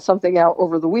want to get something out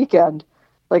over the weekend,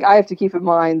 I have to keep in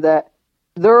mind that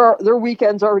their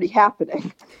weekend's already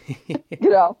happening,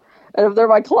 And if they're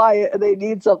my client and they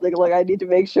need something, I need to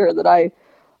make sure that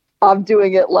I'm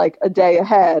doing it a day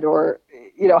ahead or,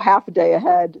 half a day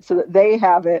ahead so that they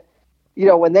have it,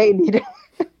 when they need it.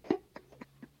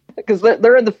 Because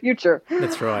they're in the future.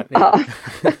 That's right. Yeah.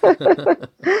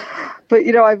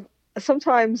 But, I've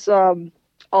sometimes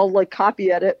I'll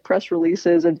copy edit press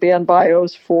releases and band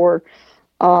bios for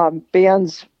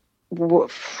bands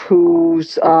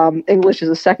whose English is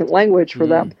a second language for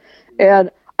them.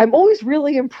 And I'm always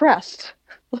really impressed,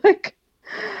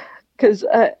 because,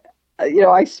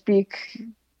 I speak,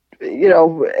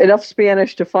 enough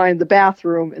Spanish to find the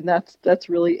bathroom, and that's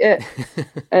really it.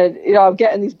 And, I'm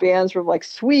getting these bands from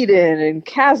Sweden and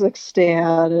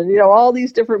Kazakhstan and, all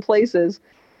these different places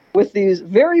with these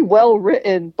very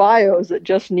well-written bios that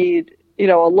just need,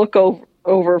 a look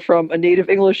over from a native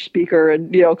English speaker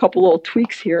and, a couple little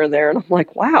tweaks here and there. And I'm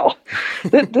like, wow,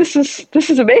 this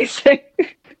is amazing.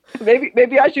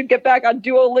 Maybe I should get back on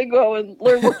Duolingo and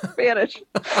learn more Spanish.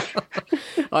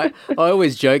 I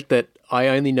always joke that I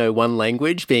only know one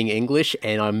language, being English,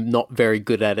 and I'm not very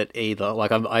good at it either.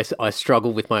 I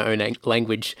struggle with my own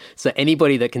language. So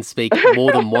anybody that can speak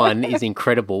more than one is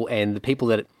incredible. And the people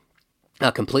that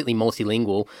are completely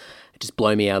multilingual just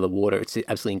blow me out of the water. It's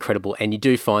absolutely incredible. And you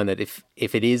do find that if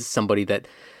it is somebody that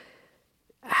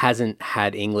hasn't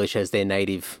had English as their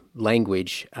native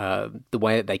language, the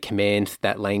way that they command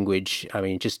that language,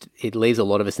 it leaves a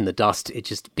lot of us in the dust. It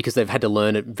just because they've had to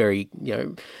learn it very,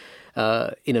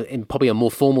 in probably a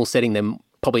more formal setting than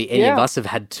probably any of us have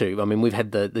had to. We've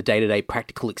had the day-to-day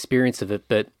practical experience of it,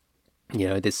 but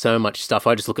there's so much stuff.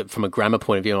 I just look at it from a grammar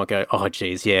point of view and I go, oh,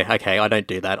 geez, yeah, okay, I don't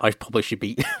do that. I probably should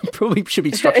be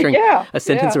structuring a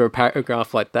sentence or a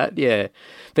paragraph like that. Yeah,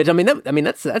 but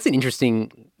that's an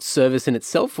interesting service in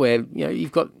itself, where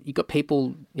you've got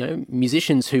people,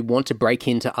 musicians who want to break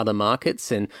into other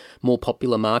markets and more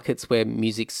popular markets where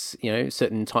music's,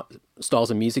 certain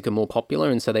styles of music are more popular,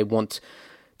 and so they want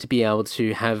to be able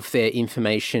to have their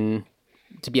information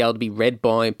to be able to be read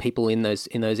by people in those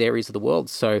areas of the world.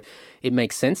 So it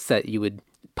makes sense that you would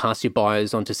pass your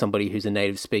bios on to somebody who's a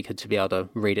native speaker to be able to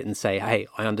read it and say, hey,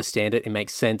 I understand it. It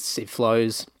makes sense. It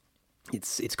flows.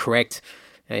 It's correct.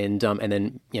 And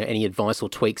then, any advice or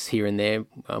tweaks here and there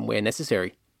where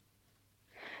necessary.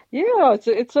 Yeah,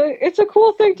 it's a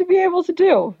cool thing to be able to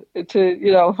do,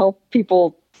 to, help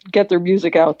people get their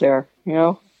music out there,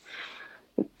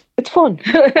 It's fun.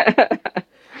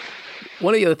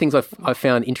 One of the other things I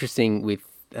found interesting with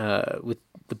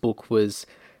the book was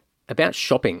about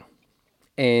shopping,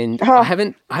 and I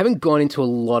haven't gone into a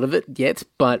lot of it yet.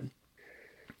 But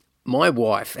my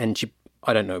wife, and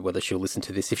I don't know whether she'll listen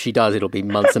to this. If she does, it'll be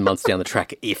months and months down the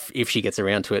track if she gets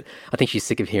around to it. I think she's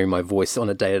sick of hearing my voice on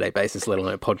a day-to-day basis, let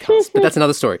alone a podcast. But that's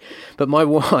another story. But my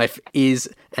wife is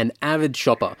an avid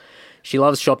shopper. She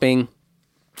loves shopping.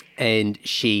 And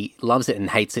she loves it and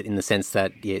hates it in the sense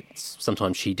that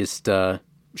sometimes she just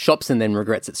shops and then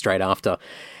regrets it straight after.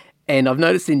 And I've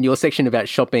noticed in your section about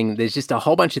shopping, there's just a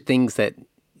whole bunch of things that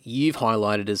you've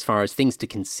highlighted as far as things to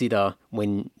consider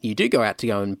when you do go out to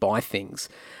go and buy things.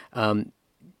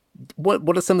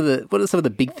 What are some of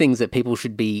the big things that people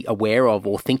should be aware of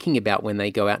or thinking about when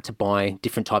they go out to buy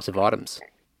different types of items?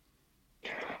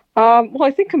 Well,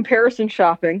 I think comparison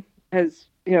shopping is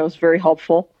very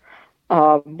helpful.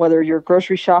 Whether you're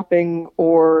grocery shopping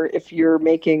or if you're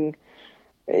making,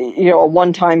 a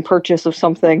one-time purchase of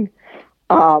something,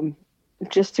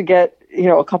 just to get,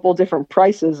 a couple of different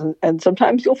prices. And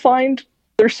sometimes you'll find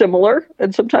they're similar,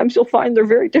 and sometimes you'll find they're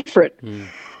very different.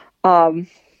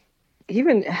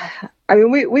 Even, I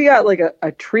mean, we got like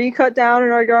a tree cut down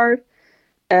in our yard,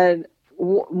 and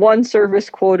one service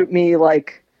quoted me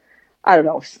like, I don't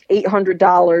know,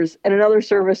 $800, and another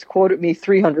service quoted me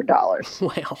 $300.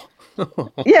 Wow.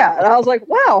 Yeah, and I was like,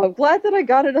 wow, I'm glad that I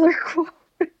got another quote.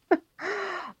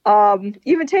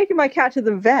 Even taking my cat to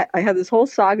the vet, I had this whole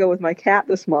saga with my cat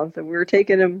this month, and we were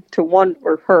taking him to we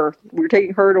were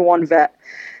taking her to one vet,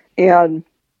 and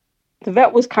the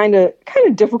vet was kind of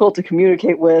difficult to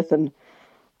communicate with, and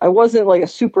I wasn't like a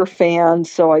super fan,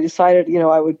 so I decided,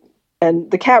 I would, and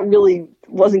the cat really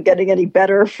wasn't getting any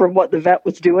better from what the vet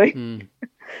was doing.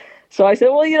 So I said,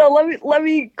 well, let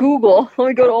me go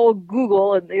to old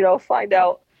Google and, find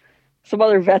out some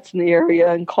other vets in the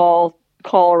area and call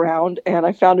around. And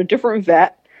I found a different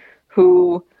vet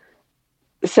who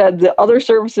said the other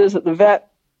services that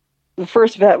the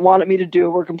first vet wanted me to do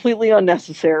were completely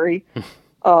unnecessary.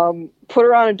 Put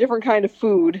her on a different kind of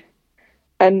food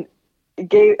and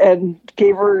gave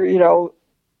her,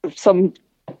 some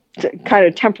kind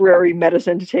of temporary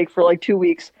medicine to take for like 2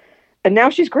 weeks. And now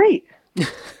she's great.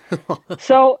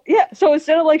 So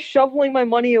instead of like shoveling my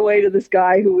money away to this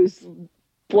guy who was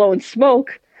blowing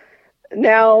smoke,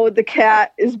 now the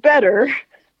cat is better.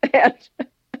 And so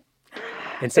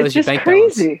it's is your just bank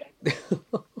crazy.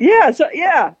 balance.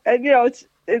 And it's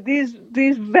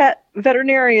these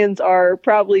veterinarians are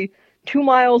probably 2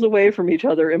 miles away from each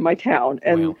other in my town,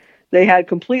 and Wow. they had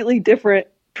completely different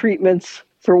treatments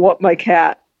for what my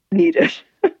cat needed.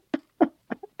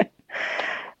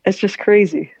 It's just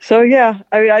crazy. So yeah,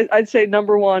 I mean, I'd say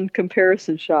number one,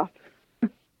 comparison shop.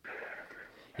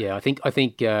 Yeah, I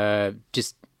think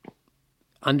just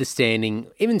understanding,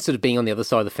 even sort of being on the other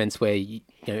side of the fence where,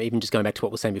 even just going back to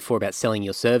what we were saying before about selling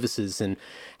your services and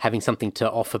having something to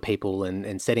offer people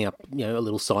and setting up, a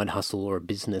little side hustle or a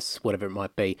business, whatever it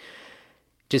might be,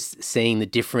 just seeing the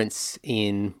difference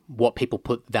in what people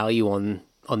put value on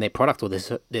their product or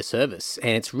their service.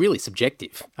 And it's really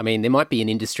subjective. I mean, there might be an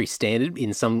industry standard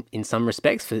in some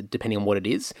respects for depending on what it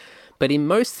is, but in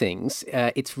most things,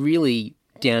 it's really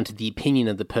down to the opinion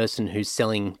of the person who's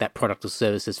selling that product or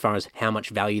service as far as how much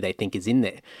value they think is in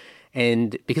there.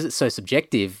 And because it's so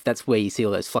subjective, that's where you see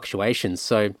all those fluctuations.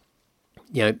 So,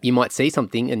 you might see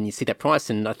something and you see that price,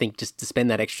 and I think just to spend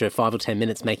that extra 5 or 10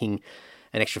 minutes making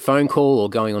an extra phone call or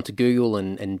going onto Google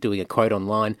and doing a quote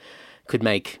online could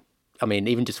make, I mean,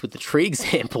 even just with the tree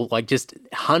example, like just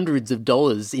hundreds of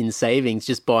dollars in savings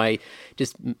just by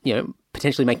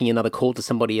potentially making another call to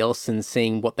somebody else and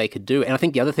seeing what they could do. And I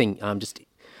think the other thing,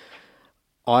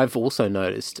 I've also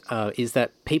noticed is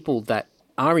that people that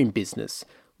are in business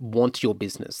want your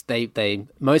business.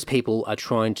 Most people are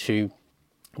trying to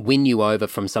win you over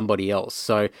from somebody else.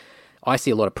 So I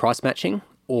see a lot of price matching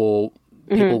or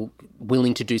people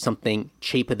willing to do something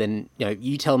cheaper than,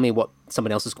 you tell me what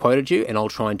someone else has quoted you and I'll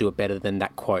try and do it better than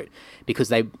that quote,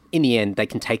 because in the end, they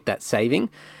can take that saving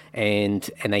and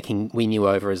they can win you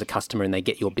over as a customer and they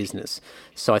get your business.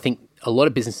 So I think a lot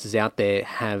of businesses out there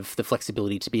have the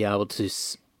flexibility to be able to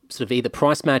sort of either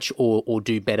price match or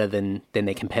do better than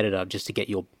their competitor just to get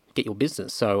your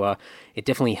business. So it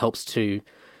definitely helps to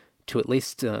at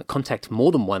least contact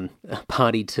more than one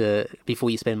party before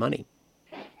you spend money.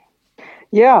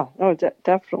 Yeah,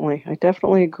 definitely. I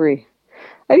definitely agree.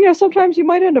 And, sometimes you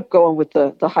might end up going with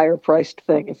the higher priced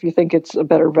thing if you think it's a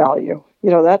better value.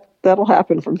 That'll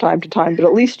happen from time to time, but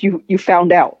at least you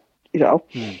found out,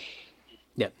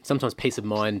 Yeah, sometimes peace of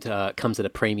mind comes at a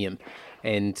premium,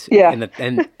 and yeah.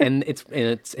 and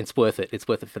it's worth it. It's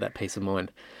worth it for that peace of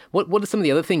mind. What are some of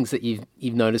the other things that you've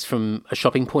noticed from a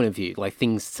shopping point of view, like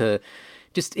things to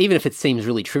just, even if it seems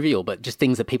really trivial, but just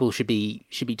things that people should be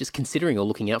just considering or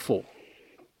looking out for?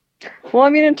 Well, I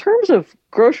mean, in terms of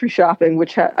grocery shopping,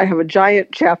 which I have a giant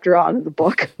chapter on in the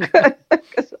book,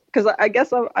 because I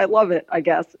guess I love it, I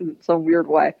guess, in some weird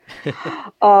way.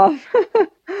 I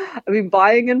mean,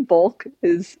 buying in bulk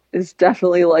is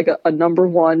definitely like a number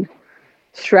one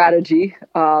strategy,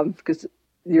 because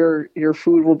your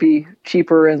food will be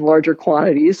cheaper in larger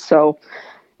quantities. So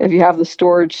if you have the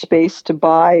storage space to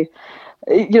buy,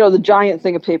 the giant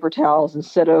thing of paper towels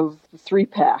instead of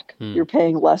 3-pack, you're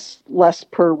paying less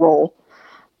per roll,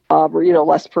 or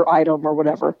less per item or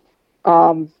whatever.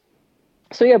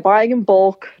 So yeah, buying in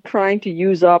bulk, trying to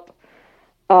use up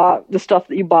the stuff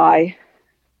that you buy.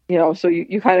 So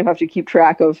you kind of have to keep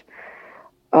track of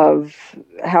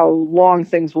how long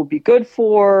things will be good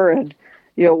for, and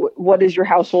what is your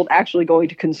household actually going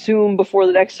to consume before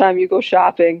the next time you go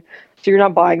shopping, so you're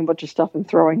not buying a bunch of stuff and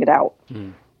throwing it out.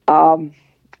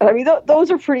 I mean,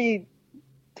 those are pretty,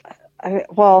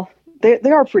 well,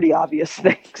 they are pretty obvious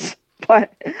things,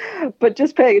 but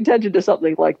just paying attention to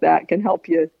something like that can help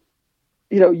you,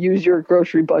 use your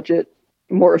grocery budget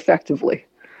more effectively.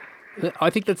 I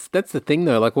think that's the thing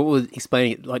though, like what we were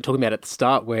explaining, like talking about at the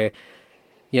start where,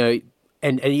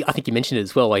 and I think you mentioned it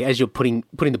as well, like as you're putting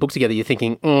the book together, you're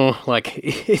thinking, like,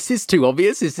 is this too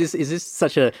obvious? Is this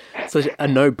such a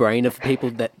no-brainer for people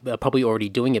that are probably already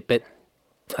doing it? But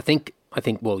I think,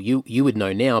 well, you would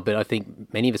know now, but I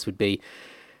think many of us would be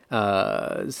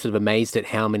sort of amazed at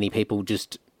how many people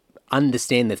just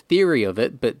understand the theory of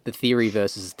it, but the theory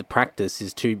versus the practice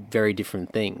is two very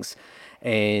different things.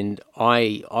 And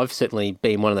I've certainly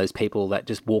been one of those people that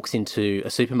just walks into a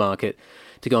supermarket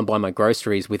to go and buy my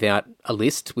groceries without a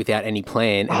list, without any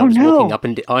plan, and I'm just walking up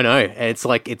and I know, and it's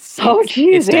like it's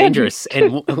dangerous,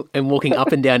 and walking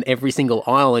up and down every single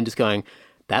aisle and just going,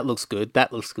 that looks good,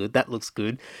 that looks good, that looks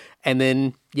good, and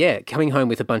then coming home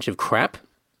with a bunch of crap,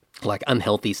 like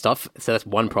unhealthy stuff. So that's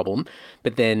one problem.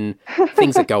 But then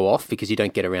things that go off because you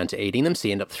don't get around to eating them, so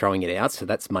you end up throwing it out. So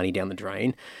that's money down the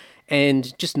drain,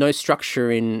 and just no structure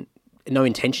in, no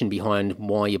intention behind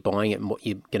why you're buying it and what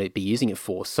you're going to be using it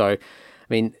for. So, I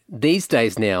mean, these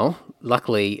days now,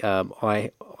 luckily,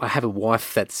 I have a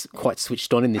wife that's quite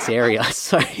switched on in this area,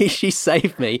 so she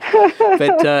saved me.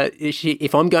 But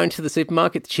if I'm going to the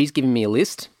supermarket, she's giving me a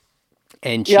list,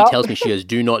 and she tells me, she goes,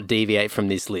 do not deviate from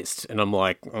this list. And I'm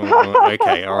like,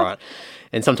 okay, all right.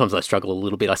 And sometimes I struggle a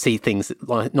little bit. I see things,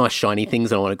 like nice shiny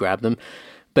things, and I want to grab them.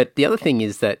 But the other thing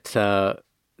is that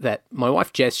that my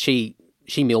wife, Jess, she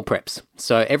meal preps.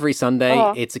 So every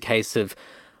Sunday, it's a case of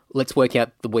let's work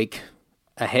out the week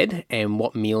ahead and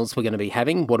what meals we're going to be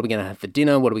having. What are we going to have for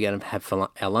dinner? What are we going to have for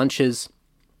our lunches?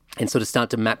 And sort of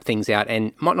start to map things out,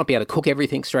 and might not be able to cook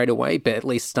everything straight away, but at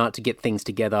least start to get things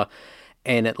together.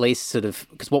 And at least sort of,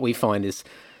 because what we find is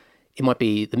it might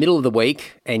be the middle of the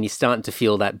week and you're starting to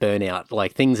feel that burnout.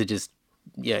 Like things are just,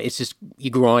 it's just, you're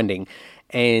grinding.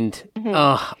 And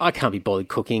I can't be bothered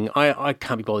cooking. I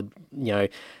can't be bothered,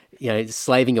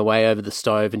 slaving away over the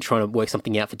stove and trying to work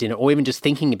something out for dinner, or even just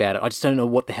thinking about it. I just don't know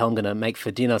what the hell I'm going to make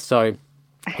for dinner. So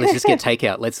let's just get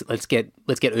takeout. Let's get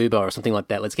Uber or something like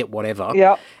that. Let's get whatever.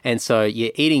 Yeah. And so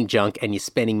you're eating junk and you're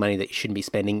spending money that you shouldn't be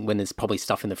spending when there's probably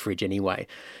stuff in the fridge anyway.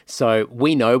 So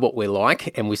we know what we're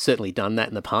like, and we've certainly done that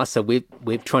in the past. So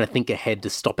we're trying to think ahead to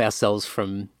stop ourselves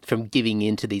from giving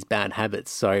in to these bad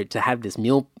habits. So to have this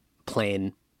meal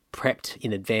plan prepped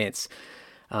in advance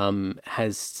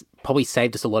has probably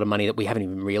saved us a lot of money that we haven't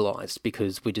even realized,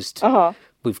 because we just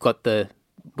we've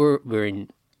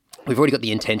already got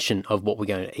the intention of what we're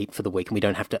going to eat for the week, and we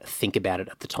don't have to think about it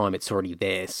at the time. It's already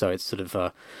there. So it's sort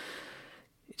of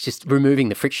it's just removing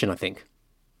the friction, I think.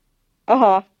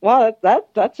 Wow,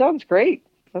 that sounds great.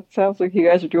 That sounds like you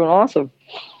guys are doing awesome.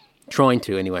 Trying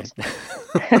to, anyway.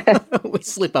 We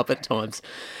slip up at times.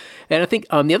 And I think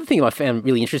the other thing I found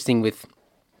really interesting with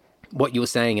what you were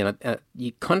saying, and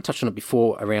you kind of touched on it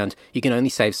before, around you can only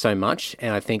save so much.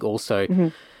 And I think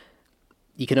also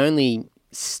you can only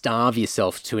starve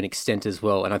yourself to an extent as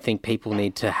well. And I think people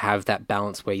need to have that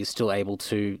balance where you're still able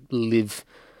to live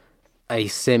a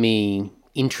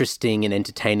semi-interesting and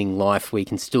entertaining life where you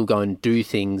can still go and do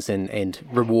things and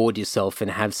reward yourself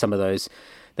and have some of those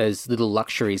little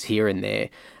luxuries here and there,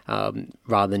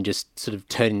 rather than just sort of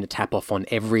turning the tap off on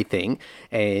everything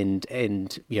and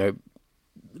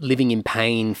living in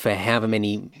pain for however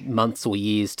many months or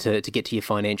years to get to your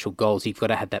financial goals. You've got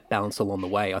to have that balance along the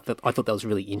way. I thought that was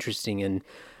really interesting and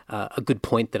a good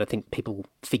point that I think people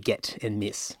forget and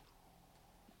miss.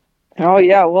 Oh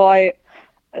yeah, well,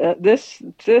 this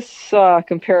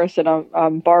comparison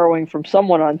I'm borrowing from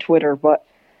someone on Twitter, but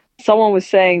someone was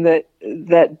saying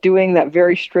that doing that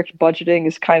very strict budgeting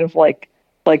is kind of like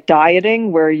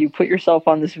dieting, where you put yourself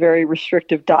on this very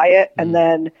restrictive diet, and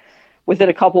then within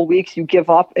a couple of weeks you give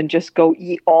up and just go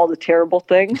eat all the terrible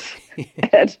things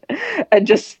and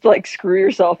just like screw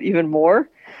yourself even more.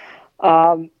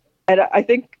 And I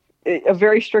think a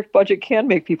very strict budget can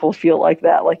make people feel like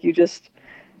that. Like you just,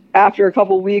 after a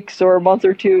couple of weeks or a month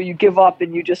or two, you give up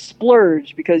and you just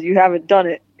splurge because you haven't done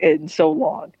it in so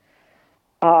long.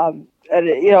 And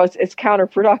it's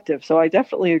counterproductive. So I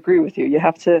definitely agree with you. You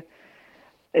have to,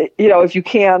 if you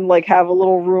can, like, have a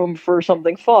little room for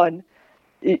something fun,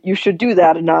 you should do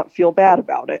that and not feel bad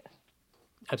about it.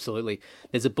 Absolutely.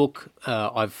 There's a book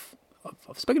I've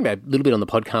spoken about a little bit on the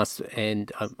podcast,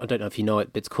 and I don't know if you know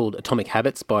it, but it's called Atomic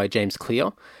Habits by James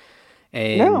Clear.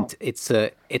 And it's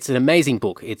an amazing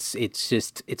book. It's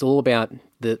all about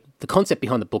the concept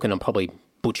behind the book, and I'm probably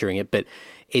butchering it, but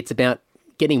it's about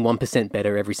getting 1%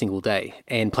 better every single day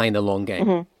and playing the long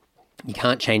game. You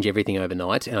can't change everything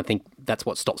overnight, and I think that's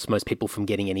what stops most people from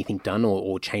getting anything done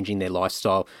or changing their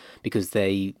lifestyle, because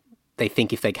they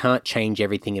think if they can't change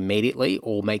everything immediately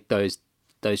or make those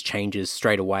changes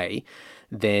straight away,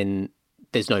 then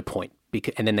there's no point.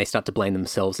 And then they start to blame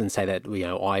themselves and say that,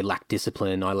 I lack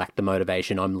discipline, I lack the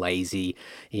motivation, I'm lazy,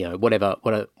 whatever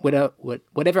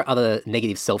other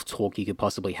negative self-talk you could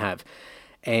possibly have.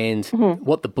 And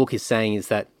what the book is saying is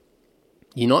that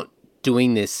you're not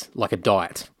doing this like a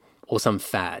diet or some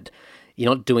fad.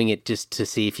 You're not doing it just to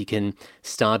see if you can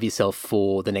starve yourself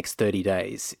for the next 30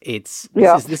 days.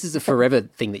 This is a forever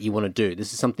thing that you want to do.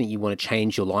 This is something you want to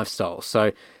change your lifestyle.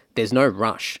 So there's no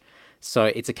rush. So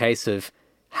it's a case of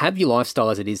have your lifestyle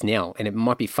as it is now, and it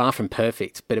might be far from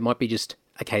perfect, but it might be just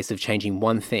a case of changing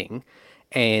one thing,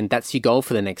 and that's your goal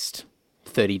for the next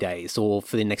 30 days or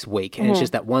for the next week. And it's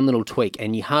just that one little tweak,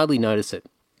 and you hardly notice it.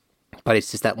 But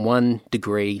it's just that 1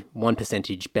 degree,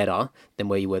 1% better than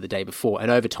where you were the day before.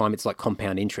 And over time, it's like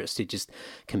compound interest. It just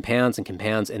compounds and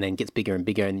compounds and then gets bigger and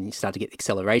bigger. And then you start to get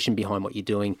acceleration behind what you're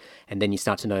doing. And then you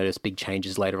start to notice big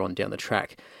changes later on down the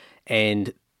track.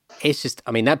 And it's just,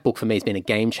 that book for me has been a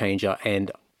game changer. And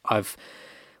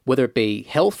whether it be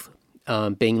health,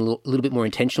 being a little bit more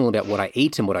intentional about what I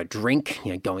eat and what I drink,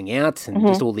 going out and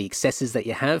just all the excesses that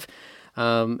you have.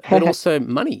 But also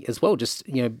money as well. Just,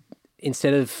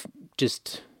 instead of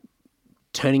just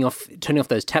turning off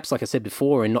those taps, like I said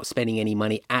before, and not spending any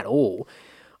money at all,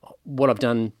 what I've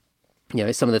done,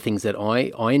 some of the things that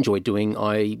I enjoy doing,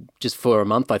 for a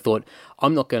month, I thought,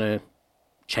 I'm not going to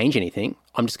change anything.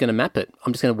 I'm just going to map it.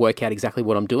 I'm just going to work out exactly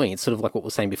what I'm doing. It's sort of like what we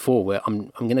were saying before, where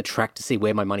I'm going to track to see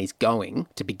where my money's going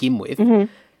to begin with. And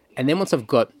then once I've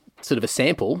got sort of a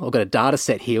sample, I've got a data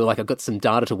set here, like I've got some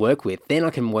data to work with, then I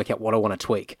can work out what I want to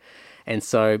tweak. And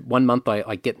so 1 month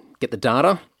I get the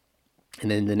data, and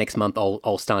then the next month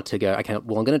I'll start to go, okay,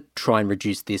 well, I'm going to try and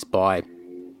reduce this by,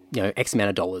 X amount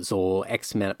of dollars or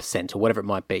X amount of percent or whatever it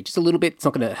might be. Just a little bit. It's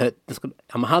not going to hurt.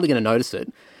 I'm hardly going to notice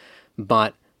it.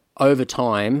 But over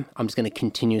time, I'm just going to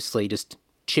continuously just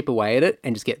chip away at it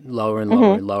and just get lower and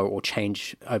lower and lower, or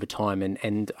change over time.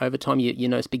 And over time, you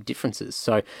notice big differences.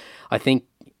 So I think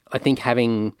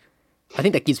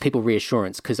that gives people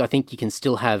reassurance, because I think you can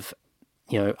still have,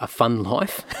 a fun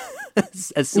life,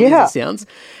 as silly as it sounds,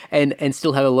 and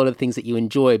still have a lot of things that you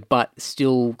enjoy, but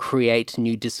still create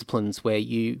new disciplines where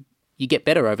you get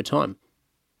better over time.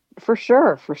 For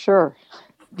sure.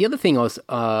 The other thing I was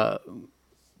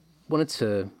wanted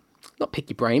to not pick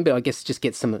your brain, but I guess just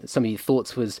get some of your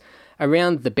thoughts was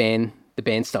around the band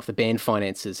stuff, the band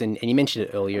finances, and you mentioned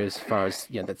it earlier as far as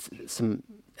that's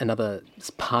another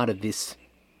part of this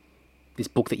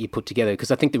book that you put together,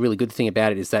 because I think the really good thing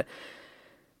about it is that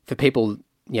for people,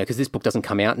 because this book doesn't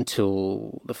come out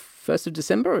until the 1st of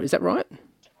December, is that right?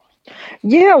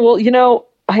 Yeah, well,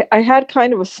 I had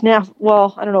kind of a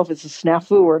well, I don't know if it's a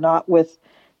snafu or not with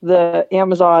the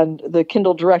Amazon, the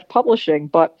Kindle Direct Publishing,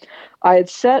 but I had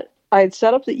set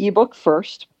up the ebook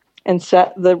first and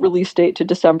set the release date to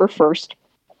December 1st.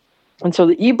 And so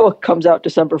the ebook comes out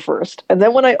December 1st. And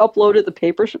then when I uploaded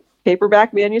the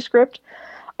paperback manuscript,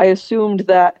 I assumed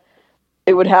that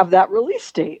it would have that release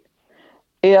date.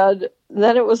 And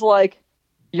then it was like,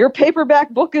 your paperback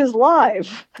book is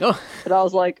live. Oh. And I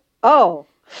was like, oh.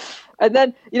 And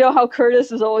then, how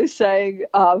Curtis is always saying,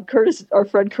 our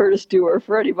friend Curtis Dewar,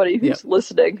 for anybody who's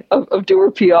listening of Dewar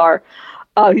PR,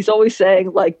 he's always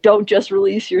saying, like, don't just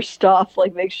release your stuff.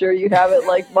 Like, make sure you have it,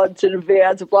 like, months in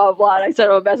advance, blah, blah, blah. And I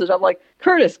sent him a message. I'm like,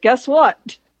 Curtis, guess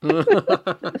what?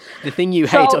 The thing you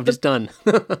hate, I've just done.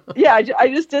 Yeah, I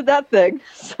just did that thing.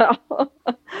 So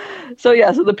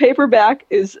the paperback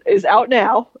is out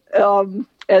now.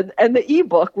 And the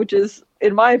ebook, which is,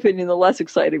 in my opinion, the less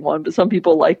exciting one, but some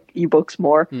people like ebooks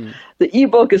more. The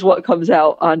ebook is what comes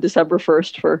out on December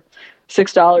 1st for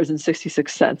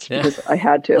 $6.66 because I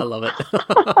had to. I love it.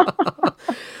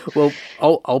 Well,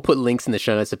 I'll put links in the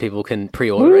show notes so people can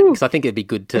pre-order it, because I think it'd be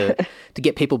good to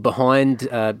get people behind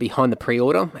the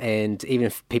pre-order, and even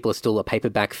if people are still a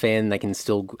paperback fan, they can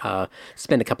still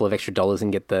spend a couple of extra dollars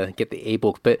and get the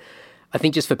ebook. But I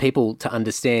think just for people to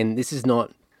understand, this is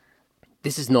not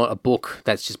a book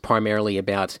that's just primarily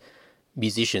about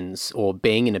musicians or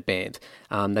being in a band.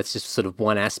 That's just sort of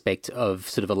one aspect of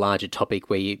sort of a larger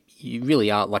topic where you really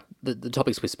are, like the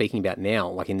topics we're speaking about now,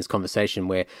 like in this conversation,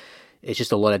 where it's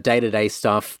just a lot of day-to-day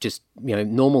stuff, just,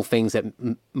 normal things that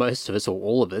most of us or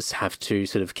all of us have to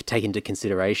sort of take into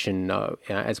consideration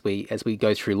as we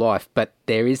go through life. But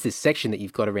there is this section that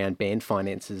you've got around band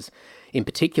finances in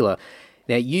particular.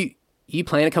 Now, you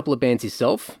play in a couple of bands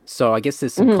yourself, so I guess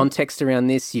there's some context around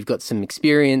this. You've got some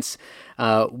experience.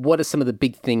 What are some of the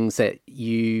big things that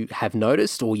you have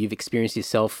noticed or you've experienced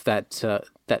yourself that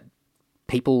that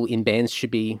people in bands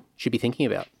should be thinking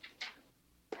about?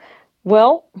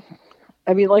 Well,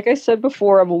 I mean, like I said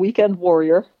before, I'm a weekend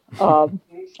warrior. I'm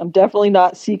definitely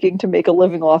not seeking to make a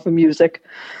living off of music.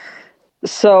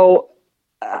 So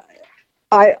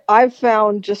I've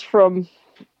found just from,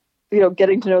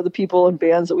 getting to know the people in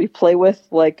bands that we play with,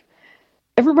 like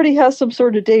everybody has some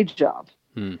sort of day job.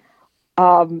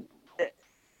 Um,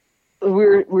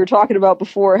 we were talking about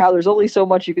before how there's only so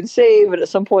much you can save, and at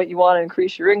some point you want to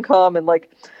increase your income, and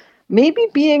like maybe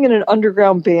being in an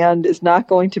underground band is not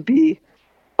going to be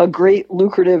a great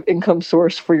lucrative income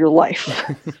source for your life.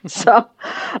 So,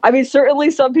 I mean,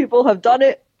 certainly some people have done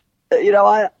it.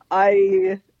 I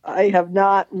have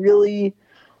not really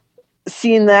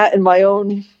seen that in my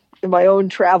own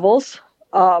travels.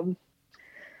 So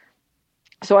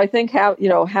I think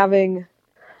having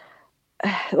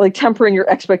like tempering your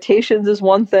expectations is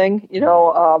one thing.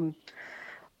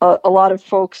 A lot of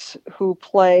folks who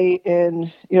play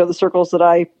in the circles that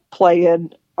I play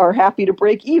in are happy to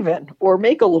break even or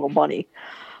make a little money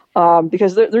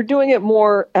because they're doing it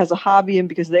more as a hobby and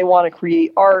because they want to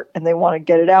create art and they want to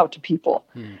get it out to people.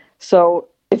 So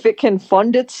if it can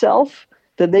fund itself,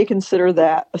 then they consider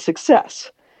that a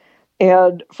success.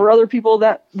 And for other people,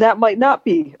 that might not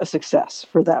be a success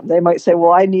for them. They might say,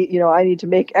 well, I need to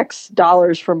make X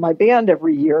dollars from my band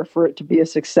every year for it to be a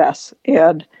success.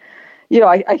 And,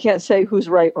 I can't say who's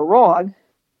right or wrong,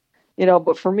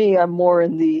 but for me, I'm more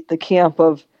in the camp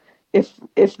of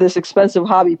if this expensive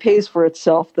hobby pays for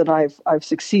itself, then I've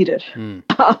succeeded.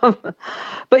 But,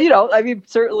 I mean,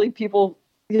 certainly people,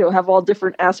 have all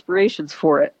different aspirations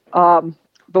for it.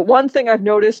 But one thing I've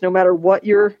noticed, no matter what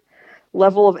your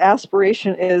level of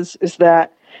aspiration is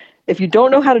that if you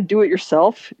don't know how to do it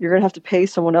yourself, you're going to have to pay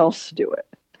someone else to do it.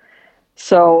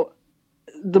 So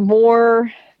the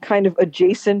more kind of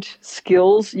adjacent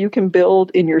skills you can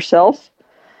build in yourself,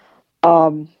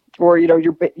 or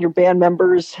your band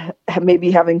members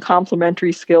maybe having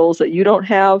complementary skills that you don't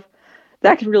have,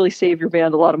 that can really save your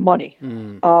band a lot of money.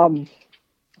 In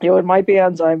my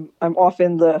bands, I'm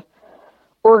often the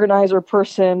organizer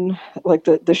person, like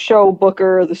the show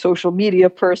booker, the social media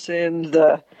person,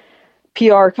 the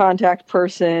PR contact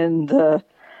person,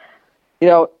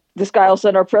 this guy will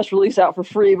send our press release out for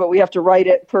free, but we have to write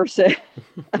it person.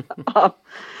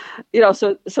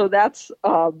 So that's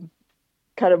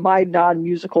kind of my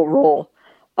non-musical role.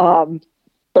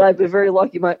 But I've been very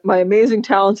lucky. My amazing,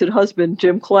 talented husband,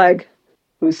 Jim Clegg,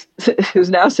 who's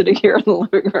now sitting here in the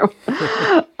living room,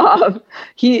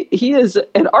 he is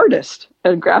an artist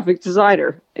and graphic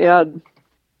designer, and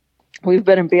we've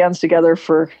been in bands together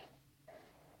for,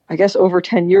 I guess, over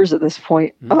 10 years at this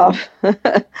point.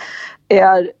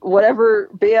 And whatever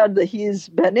band that he's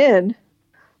been in,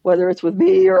 whether it's with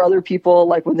me or other people,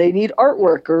 like when they need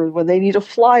artwork or when they need a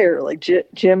flyer, like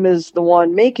Jim is the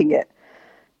one making it.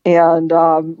 And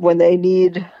when they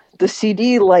need the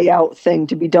CD layout thing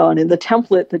to be done and the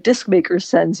template the disc maker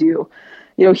sends you,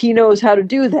 he knows how to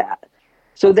do that.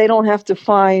 So they don't have to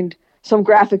find some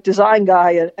graphic design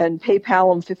guy and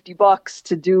PayPal him $50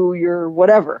 to do your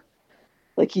whatever.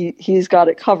 Like he's got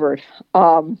it covered.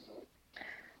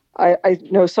 I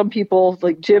know some people,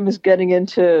 like Jim, is getting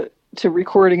into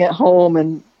recording at home,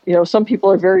 and some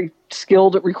people are very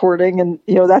skilled at recording, and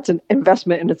that's an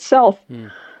investment in itself.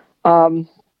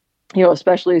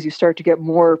 Especially as you start to get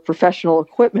more professional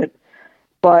equipment.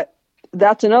 But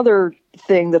that's another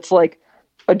thing that's like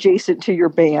adjacent to your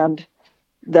band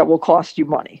that will cost you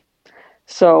money.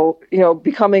 So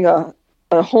becoming a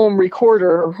home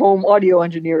recorder or home audio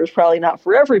engineer is probably not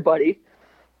for everybody.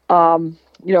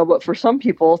 But for some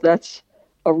people, that's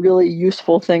a really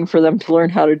useful thing for them to learn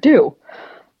how to do.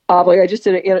 Like I just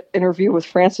did an interview with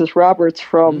Francis Roberts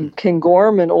from King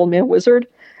Gorm and Old Man Wizard.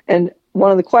 And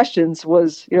one of the questions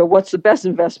was, what's the best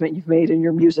investment you've made in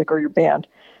your music or your band?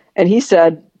 And he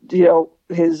said,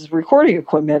 his recording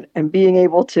equipment and being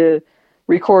able to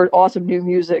record awesome new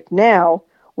music now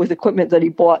with equipment that he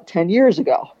bought 10 years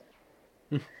ago.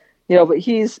 But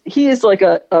he is like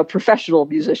a professional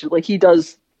musician. Like he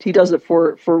does it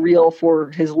for real,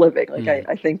 for his living. Like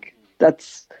I think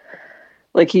that's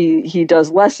like he does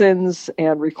lessons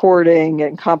and recording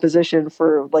and composition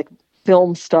for like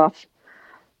film stuff.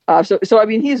 So I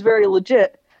mean, he's very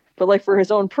legit, but like for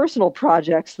his own personal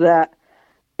projects that,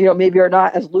 maybe are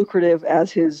not as lucrative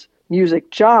as his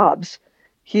music jobs,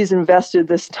 he's invested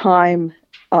this time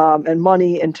and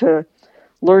money into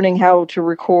learning how to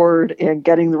record and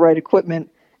getting the right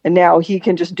equipment. And now he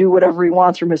can just do whatever he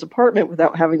wants from his apartment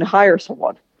without having to hire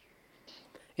someone.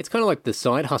 It's kind of like the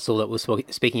side hustle that we were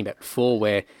speaking about before,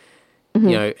 where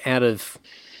out of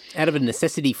a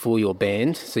necessity for your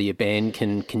band, so your band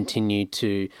can continue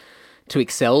to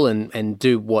excel and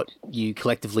do what you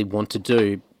collectively want to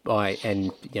do by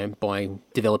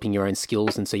developing your own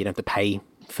skills, and so you don't have to pay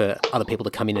for other people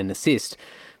to come in and assist.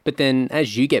 But then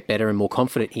as you get better and more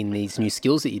confident in these new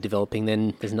skills that you're developing,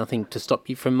 then there's nothing to stop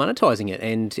you from monetizing it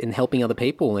and helping other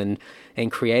people and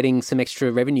creating some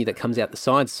extra revenue that comes out the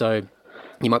side. So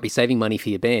you might be saving money for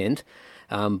your band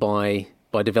by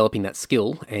developing that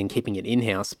skill and keeping it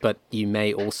in-house, but you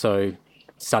may also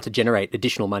start to generate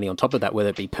additional money on top of that, whether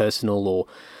it be personal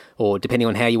or depending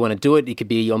on how you want to do it, it could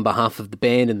be on behalf of the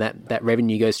band, and that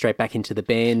revenue goes straight back into the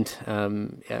band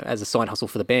as a side hustle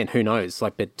for the band. Who knows?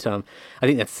 But I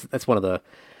think that's one of the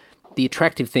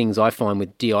attractive things I find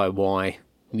with DIY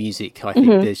music. I think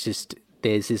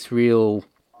there's this real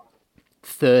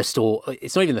thirst, or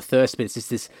it's not even the thirst, but it's just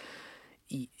this.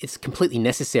 It's completely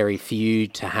necessary for you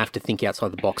to have to think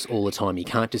outside the box all the time. You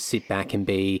can't just sit back and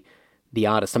be the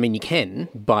artist. I mean, you can,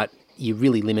 but you're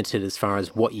really limited as far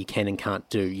as what you can and can't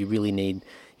do. You really need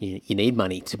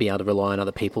money to be able to rely on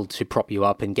other people to prop you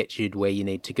up and get you to where you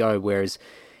need to go. Whereas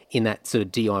in that sort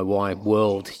of DIY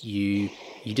world, you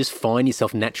just find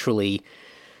yourself naturally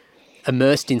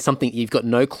immersed in something you've got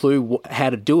no clue how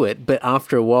to do it. But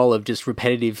after a while of just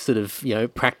repetitive sort of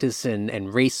practice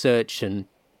and research and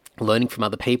learning from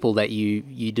other people, that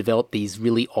you develop these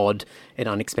really odd and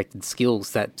unexpected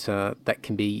skills that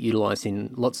can be utilized in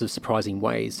lots of surprising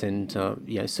ways, and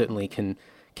certainly can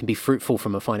be fruitful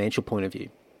from a financial point of view.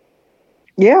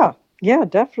 Yeah,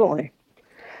 definitely.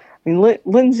 I mean,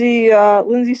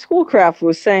 Lindsay Schoolcraft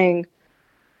was saying,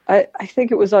 I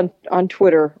think it was on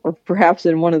Twitter, or perhaps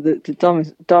in one of the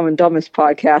Dumb and Dumbest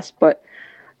podcasts, but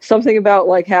something about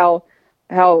like how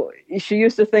she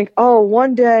used to think, oh,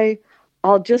 one day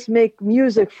I'll just make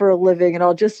music for a living and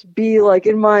I'll just be like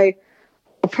in my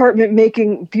apartment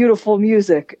making beautiful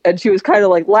music. And she was kind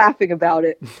of like laughing about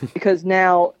it because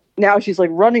now she's like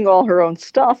running all her own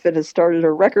stuff and has started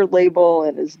her record label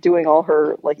and is doing all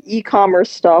her like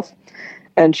e-commerce stuff.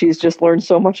 And she's just learned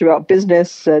so much about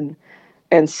business and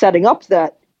setting up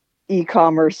that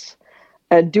e-commerce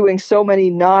and doing so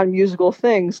many non-musical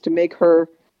things to make her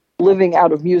living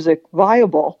out of music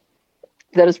viable.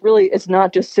 That it's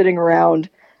not just sitting around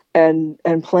and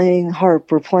playing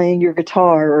harp or playing your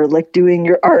guitar or like doing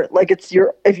your art. Like if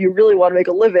you really want to make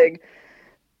a living,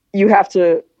 you have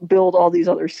to build all these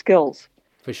other skills.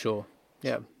 For sure.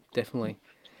 Yeah, definitely.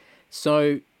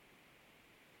 So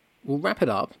we'll wrap it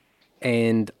up,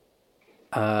 and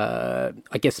I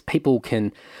guess people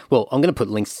can, I'm going to put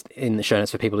links in the show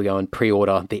notes for people to go and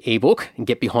pre-order the ebook and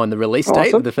get behind the release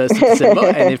date of the 1st of December.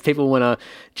 And if people want to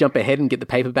jump ahead and get the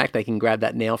paperback, they can grab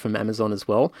that now from Amazon as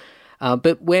well.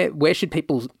 But where should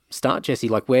people start, Jessie?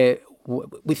 Like with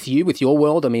your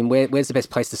world, I mean, where's the best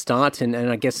place to start? And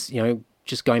I guess,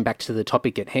 just going back to the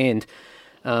topic at hand,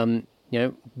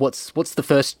 what's the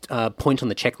first point on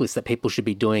the checklist that people should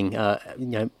be doing?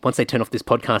 Once they turn off this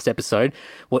podcast episode,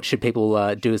 what should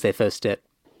people do as their first step?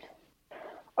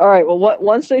 All right. Well,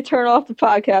 once they turn off the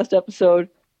podcast episode,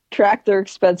 track their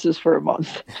expenses for a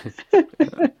month.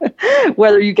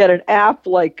 Whether you get an app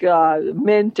like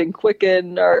Mint and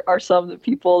Quicken are some that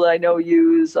people that I know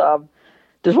use.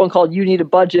 There's one called You Need a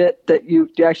Budget that you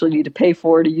actually need to pay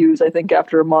for to use, I think,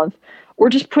 after a month. Or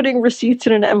just putting receipts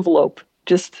in an envelope.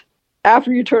 Just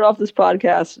after you turn off this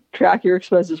podcast, track your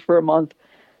expenses for a month,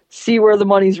 see where the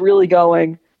money's really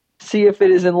going, see if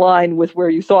it is in line with where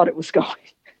you thought it was going.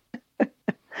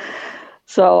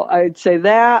 So I'd say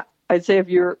that. I'd say if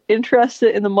you're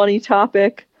interested in the money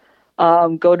topic,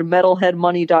 go to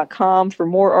metalheadmoney.com for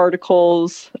more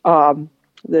articles. I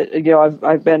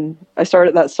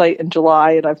started that site in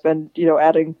July, and I've been,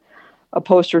 adding a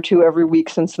post or two every week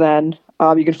since then.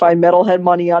 You can find Metalhead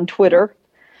Money on Twitter,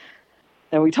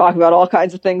 and we talk about all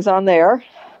kinds of things on there.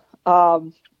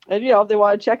 And if they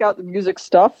want to check out the music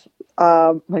stuff,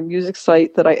 my music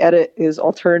site that I edit is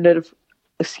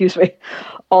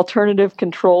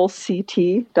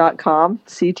alternativecontrolct.com.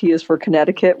 CT is for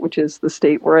Connecticut, which is the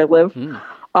state where I live.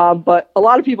 But a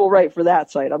lot of people write for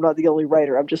that site. I'm not the only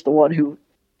writer. I'm just the one who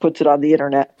puts it on the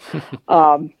internet.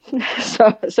 So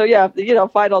yeah,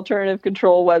 find Alternative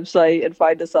Control website and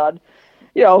find us on,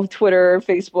 Twitter,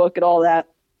 Facebook, and all that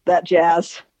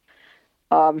jazz.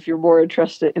 If you're more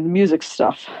interested in the music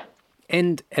stuff.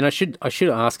 And I should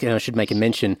ask, and I should make a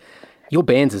mention, your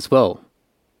bands as well.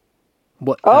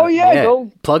 What? Go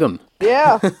plug them.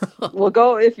 Yeah, we'll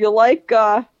go if you like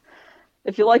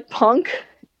punk,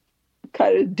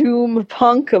 kind of doom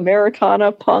punk,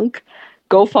 Americana punk.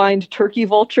 Go find Turkey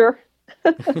Vulture.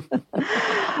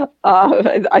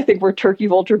 I think we're Turkey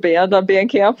Vulture Band on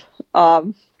Bandcamp.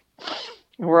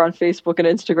 We're on Facebook and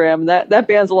Instagram. That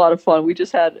band's a lot of fun. We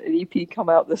just had an EP come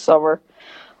out this summer.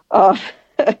 Uh,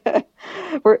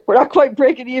 we're not quite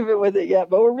breaking even with it yet,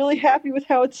 but we're really happy with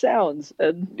how it sounds.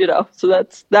 And so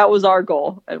that was our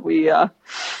goal, and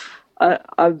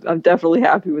I'm definitely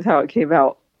happy with how it came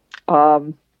out.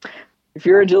 If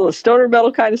you're into the stoner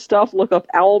metal kind of stuff, look up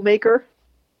Owl Maker.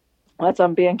 That's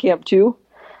on Bandcamp too,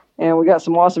 and we got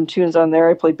some awesome tunes on there.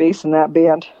 I play bass in that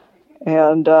band,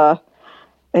 and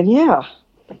yeah.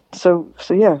 So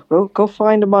yeah, go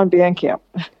find them on Bandcamp.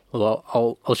 Well,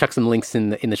 I'll chuck some links in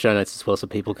the show notes as well, so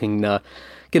people can have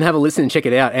a listen and check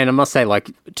it out. And I must say,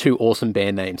 like, 2 awesome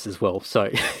band names as well. So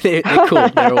they're cool.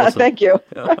 They're awesome. Thank you.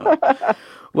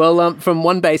 Well, from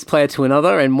one bass player to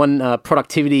another, and one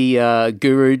productivity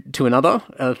guru to another,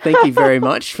 thank you very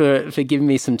much for giving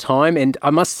me some time. And I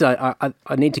must I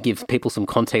need to give people some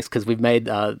context, because we've made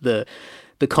the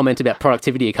comment about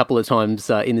productivity a couple of times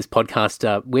in this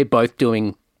podcast. We're both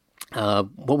doing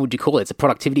what would you call it? It's a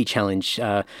productivity challenge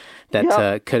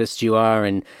that Curtis Dewar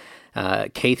and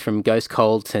Keith from Ghost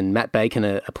Cult and Matt Bacon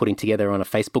are putting together on a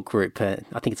Facebook group. I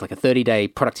think it's like a 30-day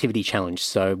productivity challenge.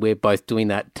 So we're both doing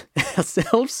that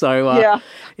ourselves. So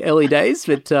early days,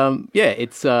 but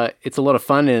it's a lot of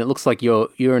fun, and it looks like you're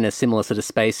in a similar sort of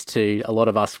space to a lot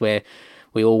of us, where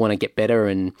we all want to get better,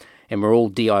 and we're all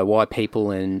DIY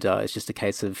people, and it's just a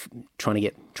case of trying to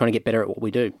get better at what we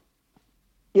do.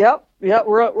 Yep.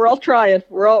 We're all trying.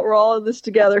 We're all in this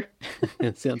together.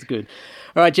 Sounds good.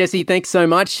 All right, Jessie, thanks so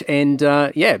much. And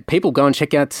people go and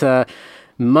check out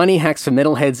Money Hacks for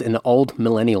Metalheads and Old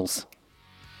Millennials.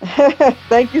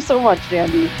 Thank you so much,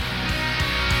 Andy.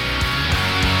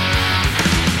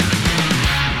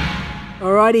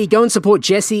 Alrighty, go and support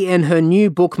Jessie and her new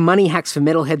book, Money Hacks for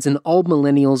Metalheads and Old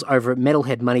Millennials, over at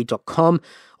metalheadmoney.com.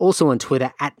 Also on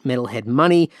Twitter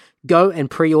 @metalheadmoney. Go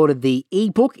and pre-order the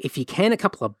ebook if you can, a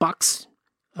couple of bucks,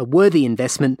 a worthy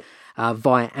investment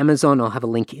via Amazon. I'll have a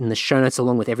link in the show notes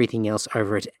along with everything else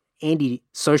over at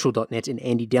andysocial.net and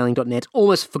andydowling.net.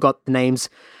 Almost forgot the names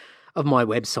of my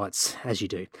websites, as you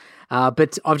do.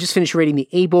 But I've just finished reading the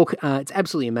ebook. It's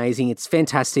absolutely amazing. It's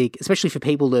fantastic, especially for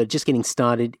people that are just getting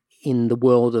started in the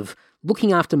world of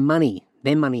looking after money,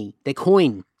 their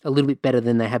coin, a little bit better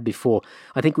than they have before.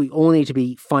 I think we all need to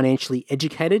be financially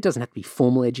educated. It doesn't have to be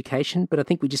formal education, but I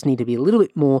think we just need to be a little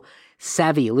bit more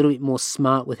savvy, a little bit more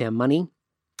smart with our money,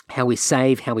 how we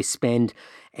save, how we spend.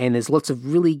 And there's lots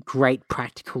of really great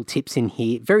practical tips in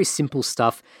here, very simple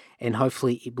stuff, and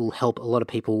hopefully it will help a lot of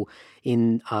people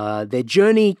in their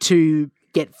journey to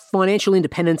get financial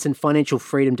independence and financial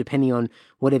freedom, depending on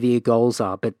whatever your goals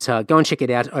are. But go and check it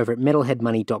out over at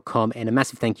metalheadmoney.com. And a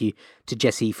massive thank you to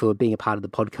Jessie for being a part of the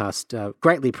podcast.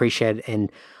 Greatly appreciated. And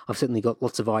I've certainly got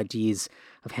lots of ideas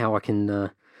of how I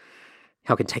can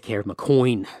take care of my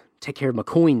coins.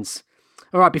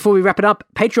 All right, before we wrap it up,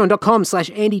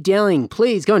 patreon.com/Andy Dowling.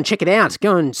 Please go and check it out.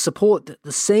 Go and support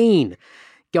the scene.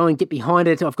 Go and get behind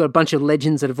it. I've got a bunch of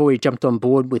legends that have already jumped on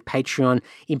board with Patreon.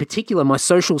 In particular, my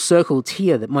social circle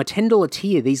tier, my $10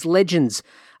 tier. These legends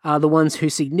are the ones who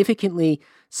significantly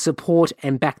support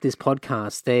and back this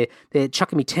podcast. They're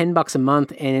chucking me $10 a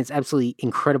month, and it's absolutely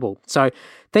incredible. So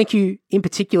thank you in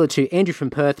particular to Andrew from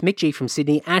Perth, Mick G from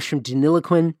Sydney, Ash from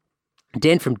Deniliquin,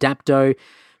 Dan from Dapto,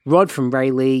 Rod from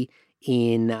Rayleigh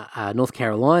in North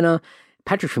Carolina,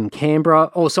 Patrick from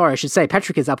Canberra. Oh, sorry, I should say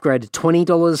Patrick has upgraded to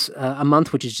 $20 a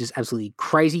month, which is just absolutely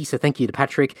crazy. So thank you to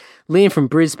Patrick. Liam from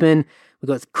Brisbane. We've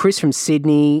got Chris from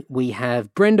Sydney. We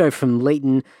have Brendo from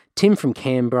Leeton, Tim from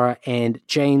Canberra, and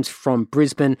James from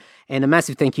Brisbane. And a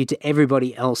massive thank you to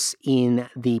everybody else in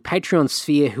the Patreon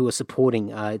sphere who are supporting.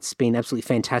 It's been absolutely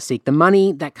fantastic. The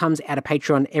money that comes out of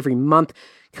Patreon every month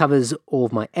covers all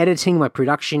of my editing, my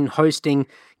production, hosting,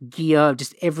 gear,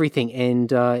 just everything.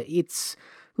 And it's...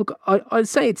 Look, I'd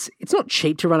say it's not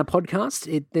cheap to run a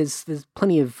podcast. There's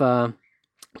plenty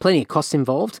of costs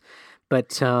involved, but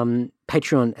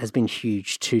Patreon has been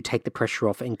huge to take the pressure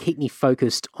off and keep me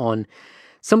focused on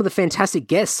some of the fantastic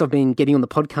guests I've been getting on the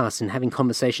podcast and having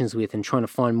conversations with, and trying to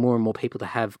find more and more people to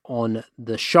have on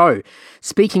the show.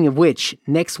 Speaking of which,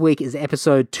 next week is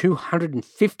episode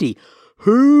 250.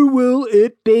 Who will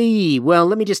it be? Well,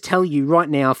 let me just tell you right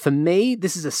now, for me,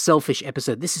 this is a selfish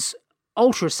episode. This is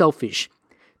ultra selfish.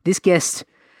 This guest,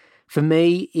 for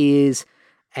me, is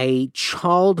a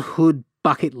childhood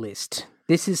bucket list.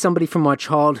 This is somebody from my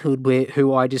childhood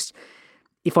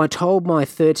if I told my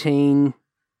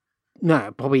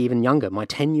probably even younger, my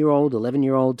 10-year-old,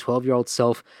 11-year-old, 12-year-old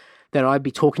self that I'd be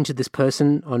talking to this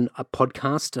person on a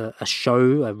podcast, a show,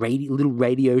 little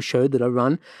radio show that I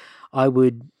run, I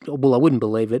wouldn't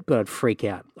believe it, but I'd freak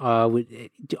out.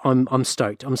 I'm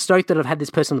stoked. I'm stoked that I've had this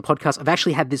person on the podcast. I've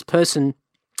actually had this person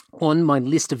on my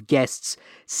list of guests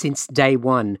since day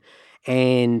one.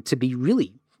 And to be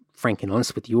really frank and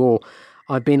honest with you all,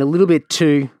 I've been a little bit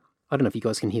too, I don't know if you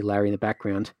guys can hear Larry in the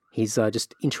background. He's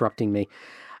just interrupting me.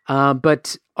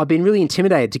 But I've been really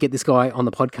intimidated to get this guy on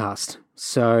the podcast.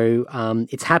 So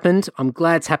it's happened. I'm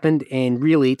glad it's happened. And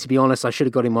really, to be honest, I should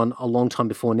have got him on a long time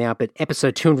before now. But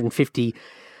episode 250,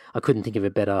 I couldn't think of a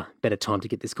better time to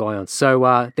get this guy on.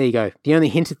 So there you go. The only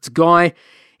hint, it's a guy.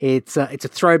 It's a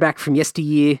throwback from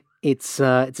yesteryear. It's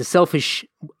a selfish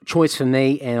choice for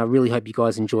me, and I really hope you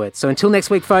guys enjoy it. So until next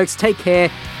week, folks, take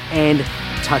care and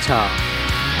ta-ta.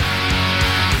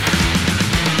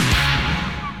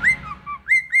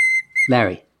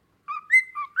 Larry,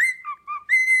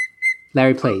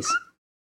 please.